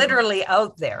it's literally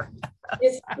out there.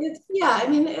 I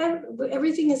mean,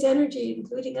 everything is energy,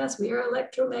 including us. We are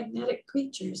electromagnetic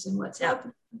creatures, and what's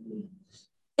happening,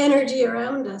 energy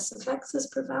around us affects us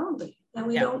profoundly, and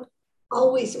we're not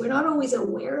always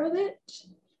aware of it.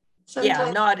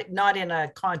 Sometimes, not in a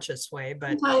conscious way,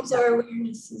 but sometimes our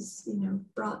awareness is,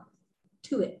 brought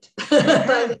to it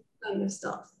by this kind of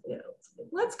stuff.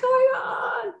 What's going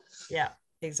on? Yeah,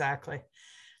 exactly.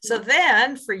 So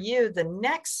then for you, the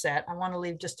next set, I want to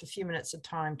leave just a few minutes of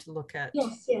time to look at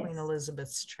Queen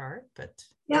Elizabeth's chart, but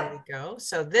there we go.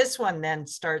 So this one then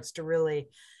starts to really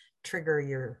trigger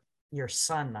your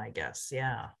sun, I guess.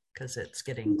 Yeah, because it's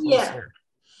getting closer.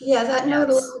 Yeah, that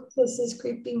nodal axis is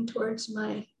creeping towards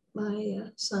my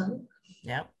sun.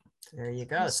 Yep. There you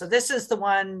go. So this is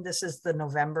the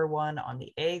November one on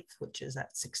the 8th, which is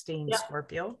at 16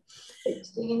 Scorpio.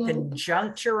 16.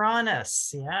 Conjunct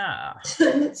Uranus. Yeah.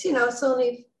 And it's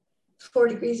only 4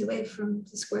 degrees away from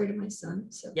the square to my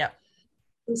sun. So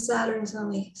and Saturn's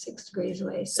only 6 degrees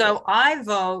away. So I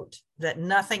vote that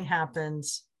nothing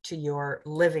happens to your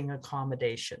living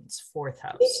accommodations, 4th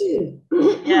house. Me too.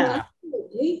 Yeah.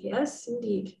 Absolutely. Yes,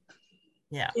 indeed.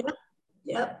 Yeah.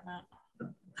 Yep.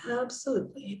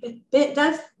 Absolutely.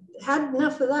 That's had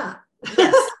enough of that.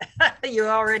 Yes, you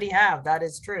already have. That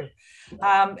is true.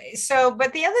 But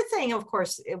the other thing, of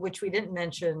course, which we didn't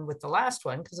mention with the last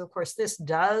one, because of course this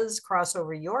does cross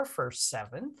over your first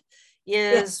 7th,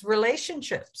 is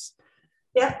relationships.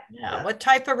 Yeah. What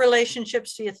type of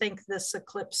relationships do you think this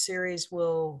eclipse series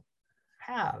will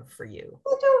have for you?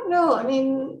 I don't know. I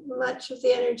mean, much of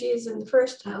the energy is in the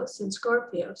first house in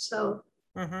Scorpio. So,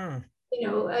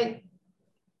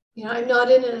 I'm not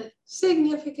in a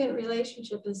significant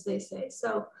relationship, as they say.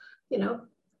 So,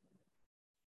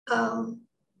 I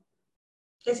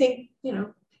think,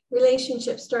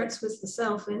 relationship starts with the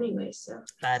self anyway. So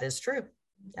that is true.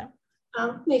 Yeah.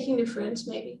 Making new friends,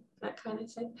 maybe, that kind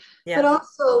of thing. Yeah. But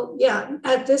also,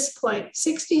 at this point,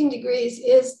 16 degrees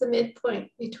is the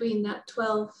midpoint between that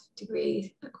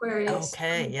 12-degree Aquarius.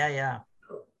 Okay. Yeah.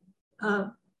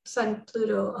 Sun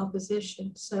Pluto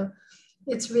opposition. So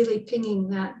it's really pinging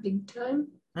that big time.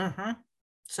 Mm-hmm.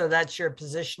 So that's your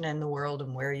position in the world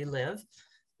and where you live.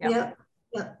 Yeah.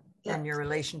 And your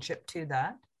relationship to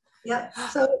that. Yeah.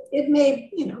 So it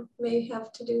may, may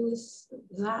have to do with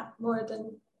that more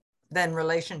than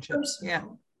relationships.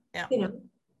 Personal. Yeah.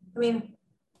 I mean,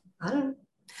 I don't know.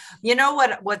 You know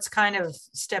what's kind of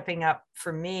stepping up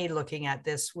for me looking at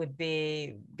this would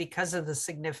be because of the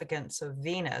significance of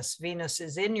Venus. Venus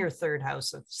is in your third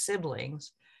house of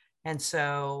siblings. And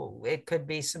so it could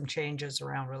be some changes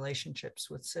around relationships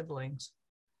with siblings.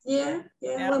 Yeah.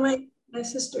 Well, my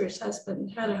sister's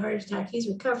husband had a heart attack. He's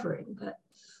recovering, but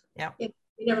you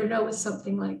never know with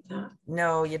something like that.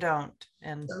 No, you don't.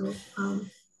 And so,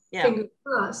 fingers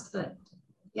crossed, but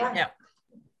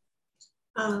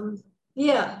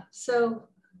so,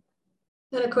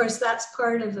 and of course that's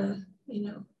part of a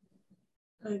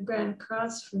grand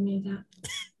cross for me. That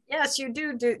yes, you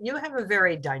do you have a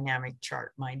very dynamic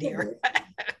chart, my dear.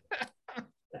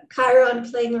 Chiron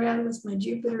playing around with my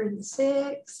Jupiter in the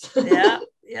 6th.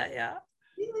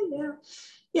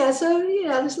 Yeah, so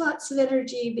there's lots of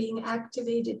energy being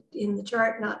activated in the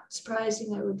chart. Not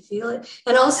surprising, I would feel it.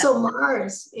 And also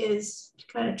Mars is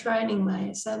kind of trining my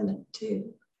ascendant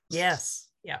too. Yes,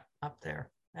 up there.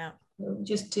 So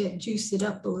just to juice it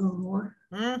up a little more.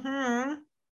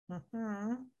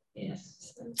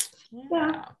 Yes. So,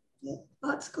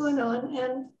 lots going on,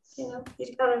 and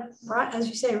you've got to, as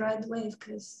you say, ride the wave,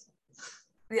 because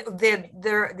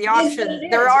the option,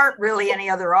 there aren't really any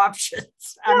other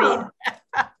options. I mean,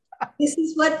 this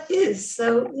is what is.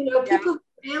 So, people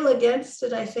rail against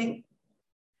it. I think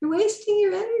you're wasting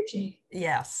your energy.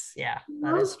 Yes.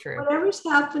 That is true. Whatever's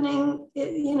happening,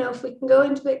 if we can go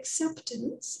into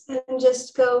acceptance and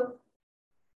just go,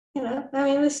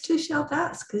 this too shall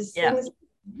pass, because things,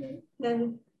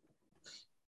 and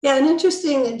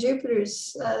interesting that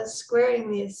Jupiter's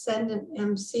squaring the ascendant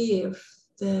MC of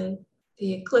the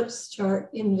eclipse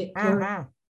chart in Victoria.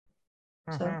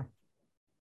 So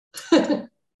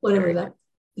whatever that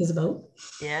is about.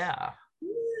 Yeah.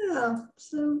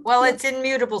 So it's in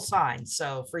mutable signs.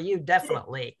 So for you,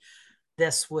 definitely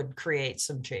this would create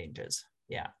some changes.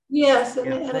 Yes.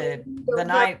 The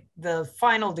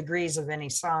final degrees of any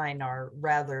sign are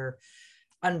rather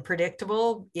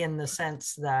unpredictable in the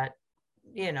sense that,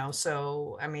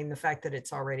 so I mean, the fact that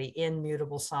it's already in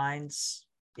mutable signs.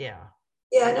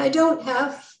 And I don't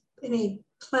have any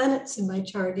planets in my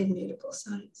chart in mutable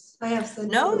signs. I have the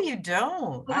you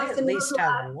don't. I at least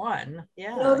have one.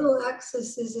 Nodal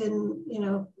axis is in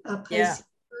Pisces,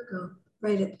 Virgo,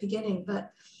 right at the beginning,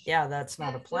 but that's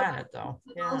not a planet though.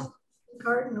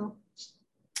 Cardinal.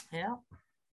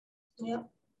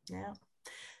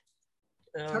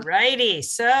 All righty.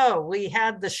 So we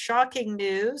had the shocking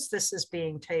news. This is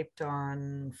being taped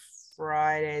on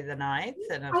Friday the 9th.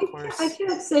 And of course, I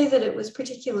can't say that it was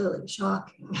particularly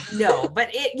shocking. No,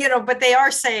 but but they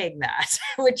are saying that,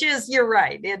 which is, you're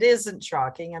right. It isn't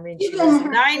shocking. I mean, she was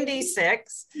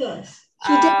 96. Yes.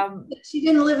 She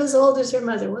didn't live as old as her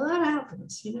mother. Well, that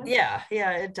happens, Yeah,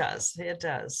 it does. It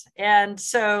does. And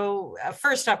so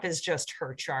first up is just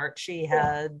her chart. She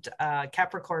had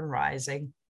Capricorn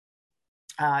rising.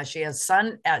 She has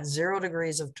Sun at 0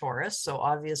 degrees of Taurus. So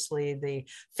obviously the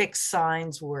fixed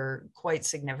signs were quite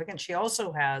significant. She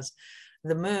also has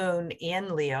the moon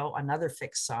in Leo, another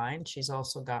fixed sign. She's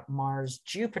also got Mars,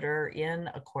 Jupiter in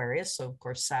Aquarius. So of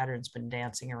course, Saturn's been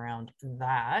dancing around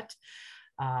that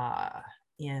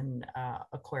in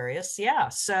Aquarius.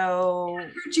 So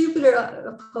her Jupiter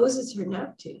opposes her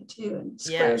Neptune too, and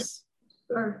squares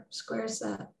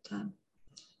that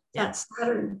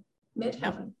Saturn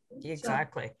midheaven.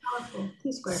 Exactly.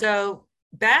 So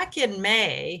back in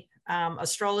May,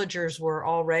 astrologers were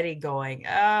already going,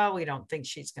 we don't think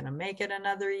she's going to make it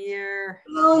another year.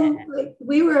 Well,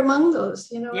 we were among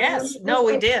those, Yes, no,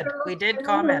 we did. We did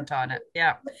comment on it.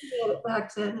 Yeah.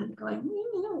 Back then and going,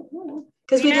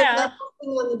 because we did that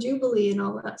on the Jubilee and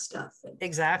all that stuff.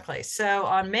 Exactly. So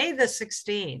on May the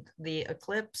 16th, the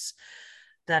eclipse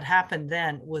that happened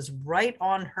then was right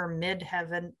on her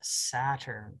midheaven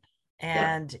Saturn.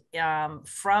 And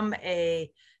from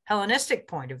a Hellenistic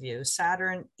point of view,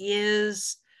 Saturn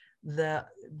is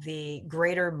the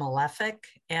greater malefic.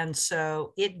 And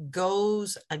so it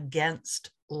goes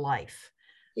against life.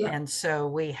 And so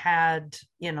we had,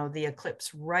 the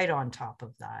eclipse right on top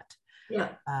of that.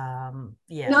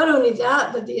 Not only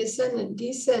that, but the ascendant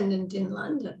descendant in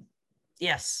London.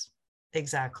 Yes,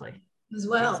 exactly. As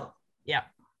well. Yeah.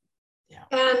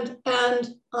 And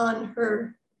on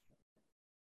her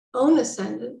own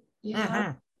ascendant, you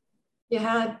had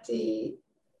the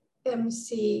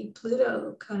MC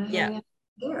Pluto kind of Yeah. hanging out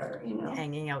there, you know.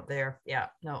 Hanging out there. Yeah,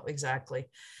 no, exactly.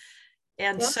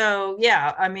 And Yeah. so,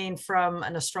 yeah, I mean, from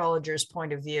an astrologer's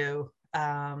point of view,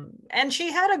 and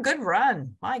she had a good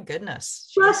run. My goodness.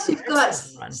 She had Plus, an you've got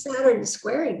excellent run. Saturn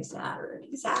squaring Saturn,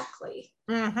 exactly.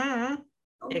 Mm-hmm.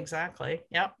 Exactly.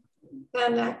 Yep.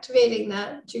 And activating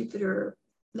that Jupiter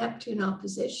Neptune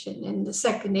opposition in the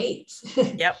second eighth.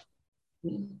 Yep.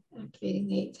 Activating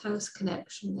the eighth house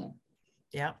connection there.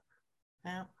 Yep.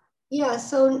 Yeah. Yeah.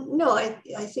 So no, I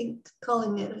think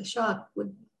calling it a shock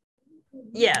would.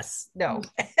 Yes. No.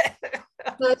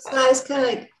 That's nice, kind of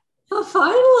like, oh,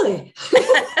 finally.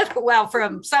 Well,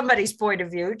 from somebody's point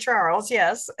of view, Charles,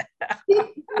 yes.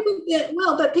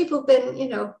 Well, but people have been, you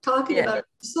know, talking about it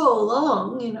for so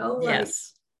long, you know, like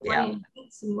yes. Yeah.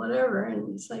 and whatever.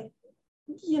 And it's like,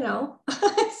 you know,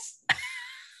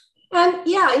 and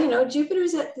yeah, you know,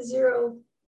 Jupiter's at the zero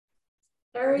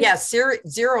Aries. Yeah,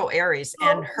 zero Aries.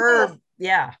 And her,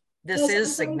 yeah, this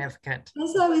is significant.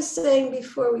 As I was saying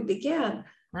before we began,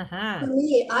 for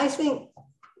me, I think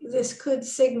this could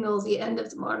signal the end of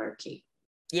the monarchy.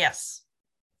 Yes.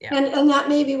 Yeah. And that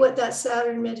may be what that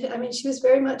Saturn meant. I mean, she was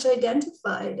very much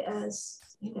identified as,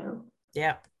 you know,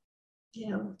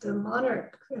 the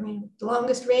monarch. I mean, the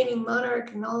longest reigning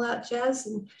monarch and all that jazz.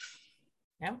 And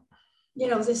you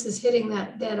know, this is hitting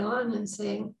that dead on and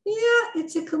saying, yeah,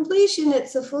 it's a completion.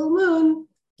 It's a full moon.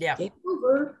 Yeah. Game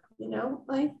over. You know,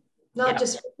 like not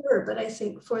just for her, but I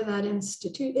think for that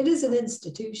institute. It is an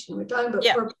institution. We're talking about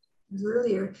corporate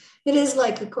earlier. It is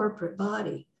like a corporate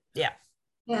body. Yeah.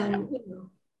 And you know,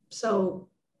 so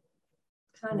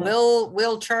kind of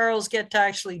will Charles get to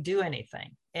actually do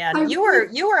anything? And you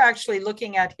were actually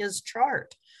looking at his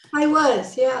chart. I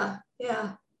was, yeah.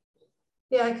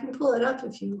 I can pull it up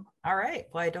if you. All right.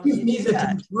 Why don't you do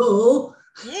that? Control.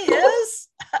 Yes.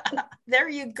 There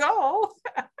you go.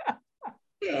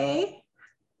 Okay.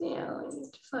 Yeah, I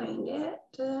need to find it.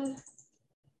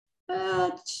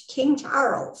 King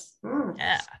Charles.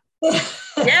 Yeah.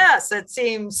 Yes, it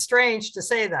seems strange to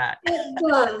say that. It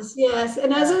does, yes.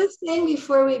 And as I was saying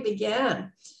before we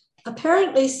began,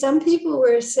 apparently some people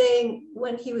were saying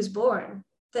when he was born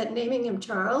that naming him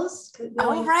Charles.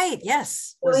 Oh, right.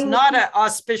 Yes. Was not an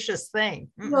auspicious thing.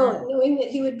 No, knowing that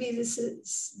he would be the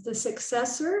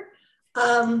successor,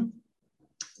 that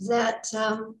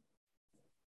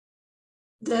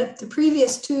the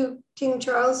previous two King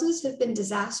Charleses have been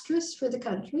disastrous for the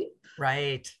country.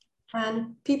 Right.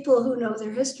 And people who know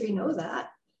their history know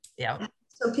that. Yeah. And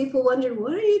so people wondered,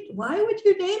 why would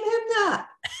you name him that?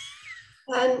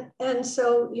 And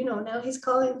so, you know, now he's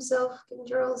calling himself King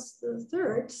Charles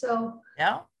III. So,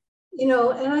 you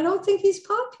know, and I don't think he's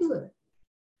popular.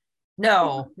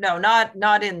 No,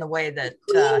 not in the way that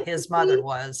his mother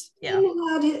was. Yeah.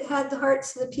 He had the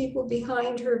hearts of the people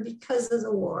behind her because of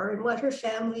the war and what her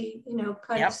family, you know,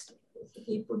 kind of with the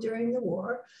people during the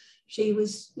war. She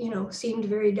was, you know, seemed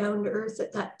very down to earth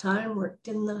at that time, worked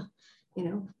in the, you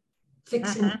know,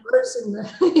 fixing doors and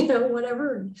the, you know,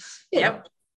 whatever. And, you know,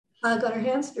 got her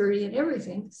hands dirty and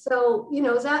everything. So, you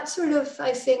know, that sort of,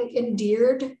 I think,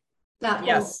 endeared that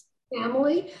whole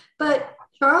family. But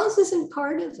Charles isn't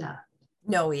part of that.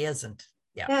 No, he isn't.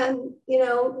 Yeah. And, you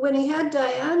know, when he had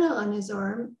Diana on his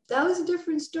arm, that was a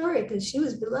different story because she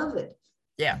was beloved.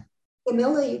 Yeah.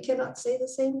 Camilla, you cannot say the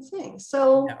same thing.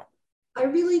 So I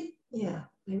really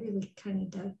kind of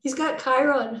dug. He's got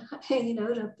Chiron hanging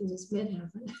out up in his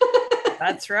midheaven.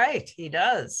 That's right. He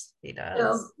does. He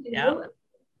does. You know,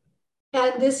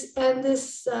 and this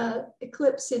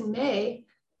eclipse in May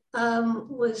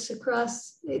was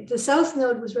across, the south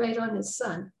node was right on his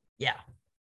sun. Yeah.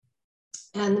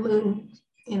 And the moon,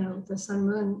 you know, the sun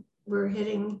moon were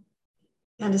hitting,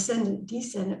 and ascendant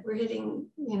descendant were hitting,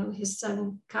 you know, his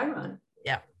sun Chiron.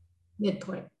 Yeah.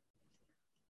 Midpoint.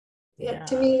 Yeah.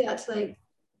 To me, that's like.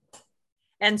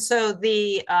 And so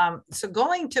so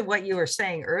going to what you were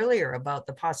saying earlier about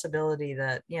the possibility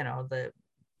that, you know,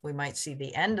 we might see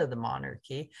the end of the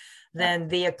monarchy, then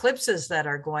the eclipses that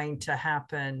are going to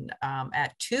happen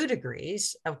at 2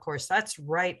 degrees, of course, that's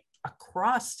right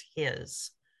across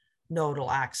his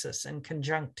nodal axis and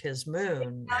conjunct his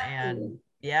moon. And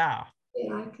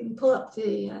I can pull up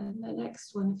the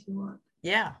next one if you want.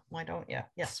 Yeah, why don't you?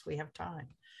 Yes, we have time.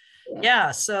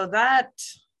 Yeah, so that.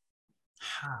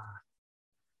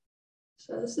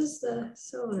 So this is the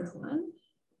solar one.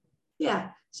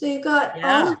 Yeah, so you've got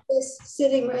all of this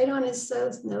sitting right on his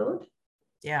south node.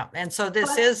 Yeah, and so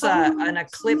this is an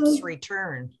eclipse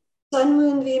return. Sun,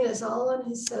 moon, Venus, all on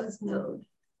his south node.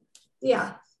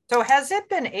 Yeah. So has it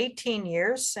been 18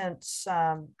 years since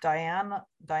Diana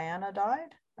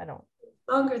died? I don't.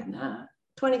 Longer than that.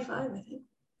 25, I think.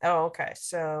 Oh, okay.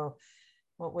 So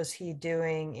what was he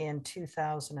doing in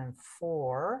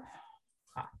 2004?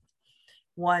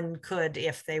 One could,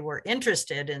 if they were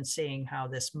interested in seeing how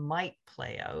this might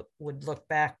play out, would look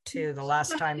back to the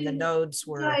last time the nodes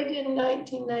were. Died in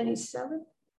 1997.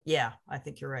 Yeah, I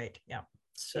think you're right. Yeah.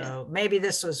 So maybe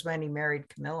this was when he married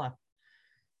Camilla.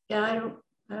 Yeah, I don't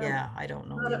I don't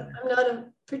know. I'm not a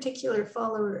particular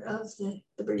follower of the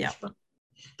British book.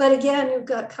 But again, you've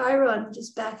got Chiron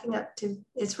just backing up to,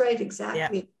 it's right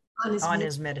exactly on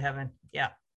his midheaven. Yeah.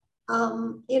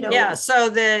 So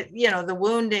the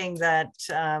wounding that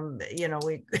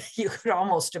you could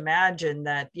almost imagine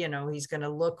that he's going to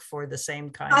look for the same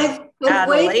kind of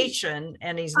adulation,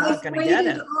 and he's not going to get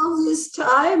it all this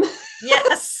time.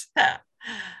 Yes. And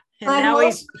now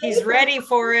he's ready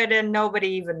for it, and nobody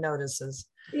even notices.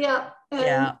 And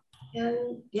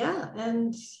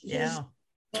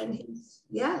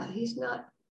he's not,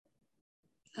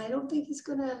 I don't think he's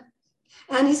gonna,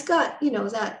 and he's got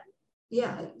that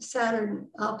Saturn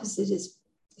opposite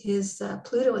his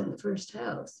Pluto in the first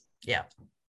house. The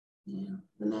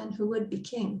man who would be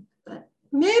king, but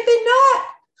maybe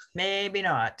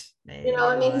not.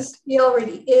 He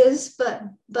already is, but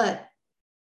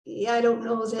I don't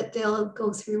know that they'll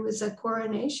go through with a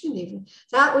coronation. Even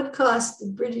that would cost the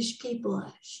British people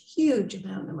a huge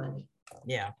amount of money.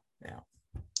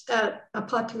 A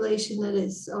population that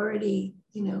is already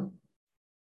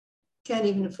can't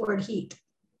even afford heat.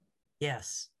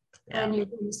 And you're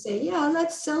going to say,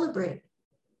 let's celebrate.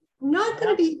 Not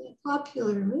going to be a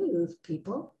popular move,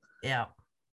 people.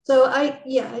 So I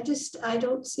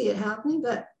don't see it happening,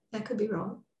 but that could be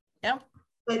wrong.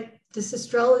 But this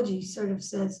astrology sort of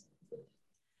says.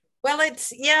 Well,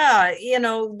 it's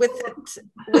with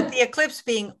the eclipse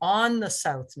being on the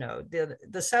south node,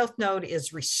 the south node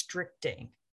is restricting.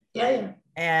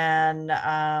 And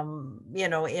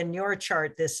in your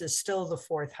chart, this is still the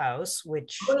fourth house,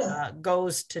 which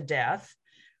goes to death,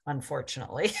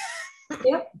 unfortunately.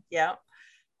 And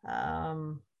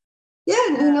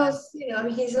who knows?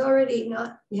 He's already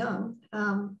not young.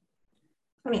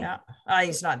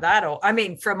 He's not that old. I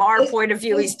mean, from our point of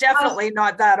view, he's definitely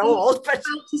not that old. But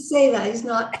to say that he's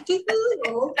not particularly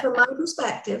old from my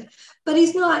perspective, but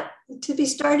he's not to be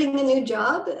starting a new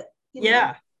job.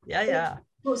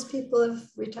 Most people have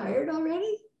retired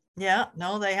already.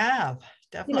 No, they have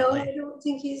definitely. I don't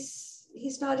think he's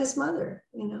not his mother.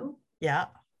 I don't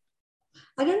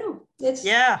know. It's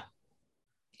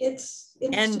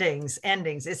endings.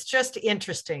 It's just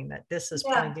interesting that this is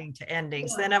pointing to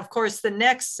endings. Then, of course, the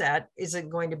next set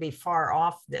isn't going to be far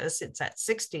off this. It's at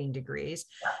 16 degrees.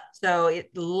 So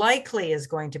it likely is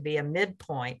going to be a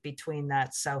midpoint between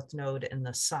that south node and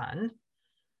the sun.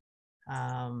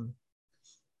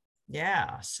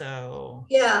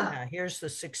 Here's the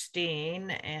 16,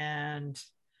 and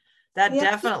that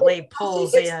definitely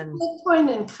pulls in. Midpoint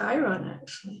in Chiron,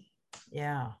 actually.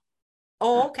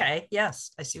 Oh, okay.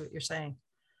 Yes, I see what you're saying.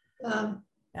 In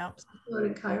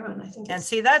Chiron, I think. And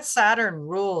see, that Saturn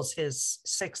rules his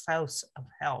sixth house of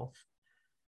health.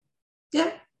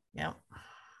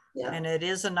 And it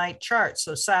is a night chart.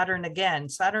 So Saturn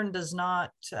does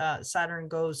not. Saturn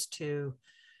goes to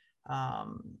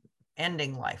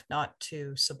ending life, not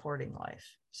to supporting life.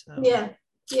 So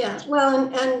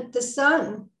Well, and the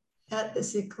sun at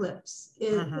this eclipse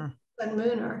is sun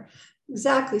moon are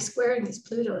exactly squaring his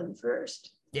Pluto in the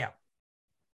first. He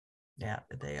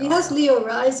has Leo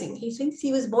rising. He thinks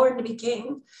he was born to be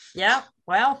king.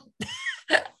 Well,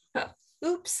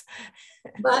 oops.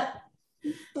 But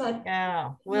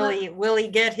will he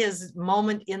get his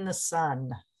moment in the sun?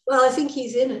 Well, I think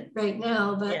he's in it right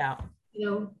now, but I'm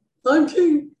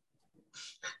king.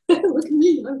 Look at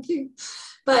me, I'm king.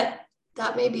 But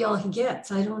that may be all he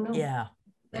gets. I don't know.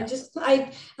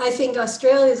 I think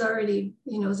Australia's already,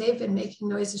 they've been making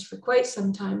noises for quite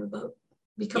some time about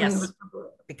becoming a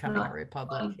republic.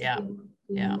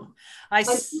 I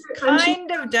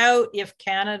kind of doubt if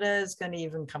Canada is going to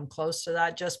even come close to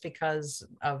that, just because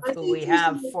of who we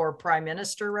have for prime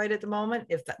minister right at the moment.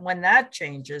 When that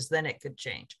changes, then it could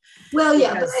change. Well,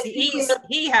 because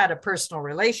he had a personal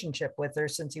relationship with her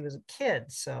since he was a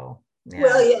kid. So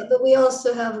but we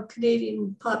also have a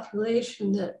Canadian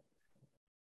population that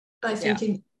I think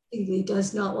instinctively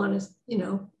does not want to,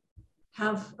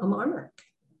 have a monarch.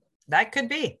 That could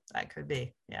be.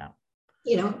 It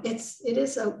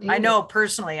is outdated. I know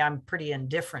personally I'm pretty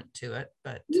indifferent to it,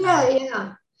 but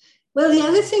Well, the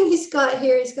other thing he's got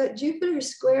here, he's got Jupiter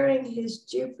squaring his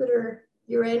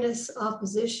Jupiter-Uranus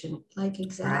opposition,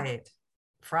 exactly.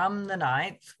 From the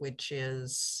 9th, which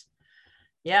is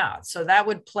so that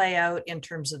would play out in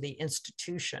terms of the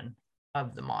institution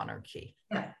of the monarchy.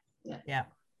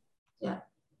 Yeah.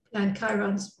 And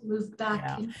Chiron's moved back.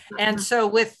 Yeah. In. And so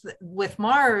with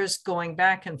Mars going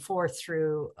back and forth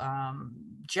through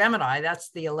Gemini,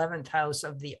 that's the 11th house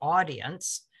of the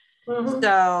audience. Mm-hmm.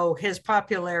 So his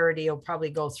popularity will probably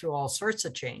go through all sorts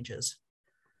of changes.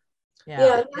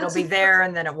 Yeah, it'll be there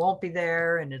and then it won't be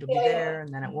there, and it'll be there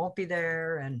and then it won't be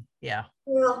there, and yeah.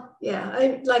 Well,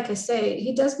 yeah, like I say,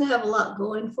 he doesn't have a lot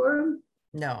going for him.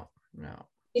 No.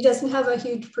 He doesn't have a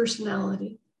huge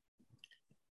personality.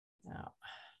 No.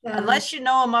 Unless you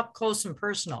know him up close and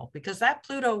personal, because that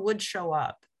Pluto would show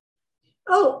up.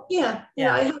 Oh, yeah.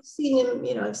 Yeah, I have seen him,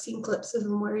 I've seen clips of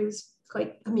him where he was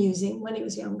quite amusing when he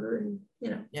was younger, and,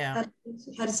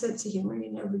 had a sense of humor.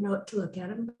 You never know what to look at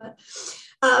him, but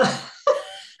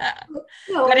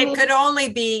but it could only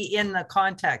be in the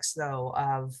context, though,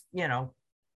 of,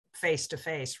 face to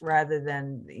face, rather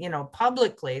than,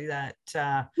 publicly, that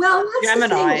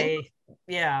Gemini,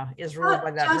 is ruled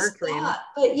by that Mercury.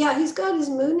 But yeah, he's got his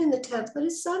moon in the 10th, but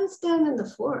his sun's down in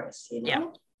the 4th,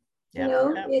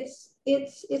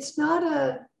 It's not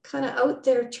a kind of out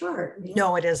there chart. Really.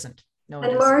 No, it isn't.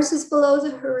 And Mars is below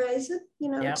the horizon,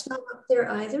 it's not up there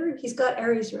either. He's got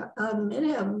Aries in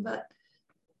him, but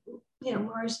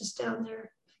Mars is down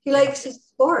there. He likes his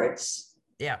sports.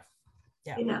 Yeah.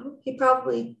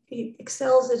 He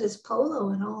excels at his polo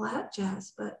and all that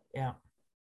jazz, but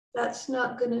that's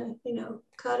not gonna,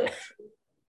 cut it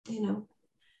from,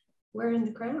 wearing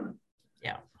the crown.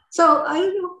 Yeah. So I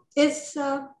don't know. It's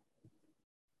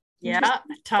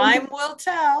time will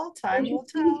tell. Time will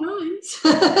tell.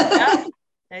 Yeah,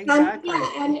 exactly.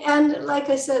 And like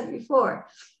I said before,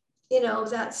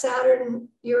 that Saturn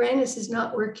Uranus is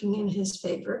not working in his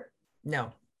favor.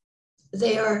 No.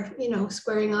 They are,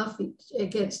 squaring off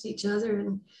against each other,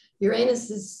 and Uranus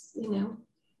is,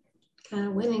 kind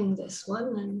of winning this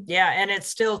one. And it's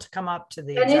still to come up to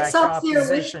the and exact it's up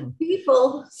opposition. There with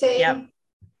people saying,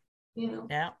 we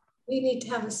need to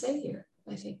have a say here,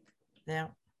 I think. Yeah.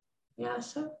 Yeah.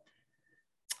 So.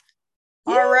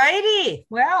 Yeah. All righty.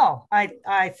 Well,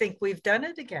 I think we've done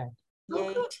it again.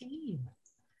 Yay, team.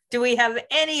 Do we have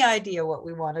any idea what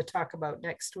we want to talk about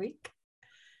next week?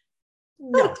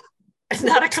 No.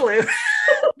 Not a clue.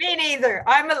 Me neither.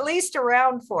 I'm at least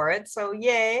around for it, so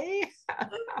yay.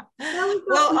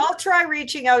 Well, I'll try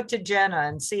reaching out to Jenna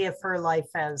and see if her life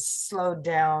has slowed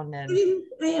down. And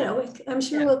I'm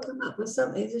sure we'll come up with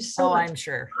something. There's so much I'm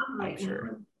sure. Right I'm sure.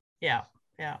 now. Yeah.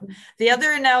 Yeah. The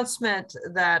other announcement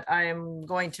that I'm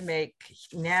going to make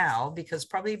now, because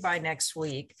probably by next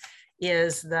week,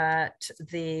 is that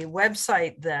the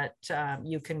website that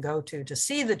you can go to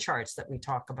see the charts that we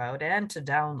talk about and to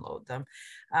download them,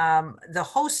 the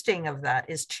hosting of that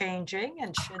is changing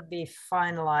and should be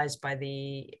finalized by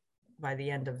the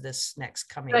end of this next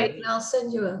coming week. And I'll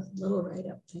send you a little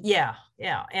write-up. Yeah.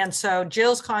 And so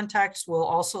Jill's contacts will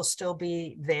also still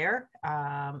be there,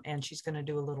 and she's going to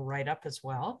do a little write-up as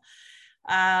well.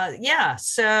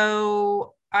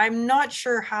 So I'm not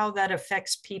sure how that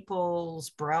affects people's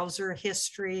browser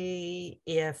history.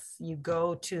 If you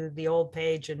go to the old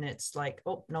page and it's like,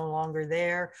 oh, no longer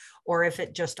there, or if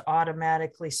it just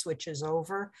automatically switches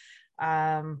over.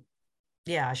 I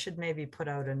should maybe put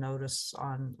out a notice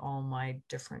on all my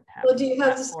different do you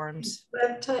have platforms.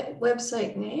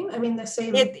 Website name? I mean, the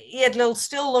same. It'll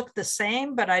still look the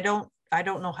same, but I don't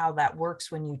know how that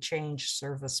works when you change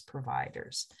service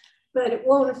providers. But it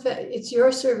won't affect. It's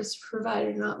your service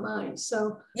provider, not mine.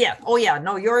 So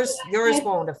no, yours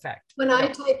won't affect. When I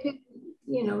type in,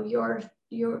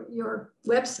 your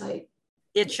website,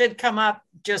 it should come up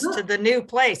just to the new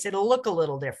place. It'll look a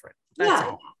little different. That's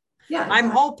all. Yeah. I'm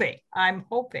hoping.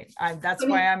 That's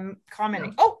why I'm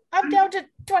commenting. Oh, I'm down to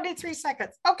 23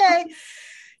 seconds. Okay.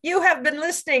 You have been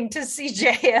listening to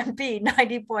CJMP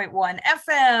 90.1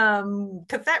 FM,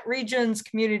 Qathet Region's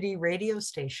community radio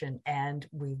station, and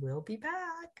we will be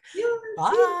back.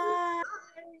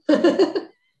 Bye.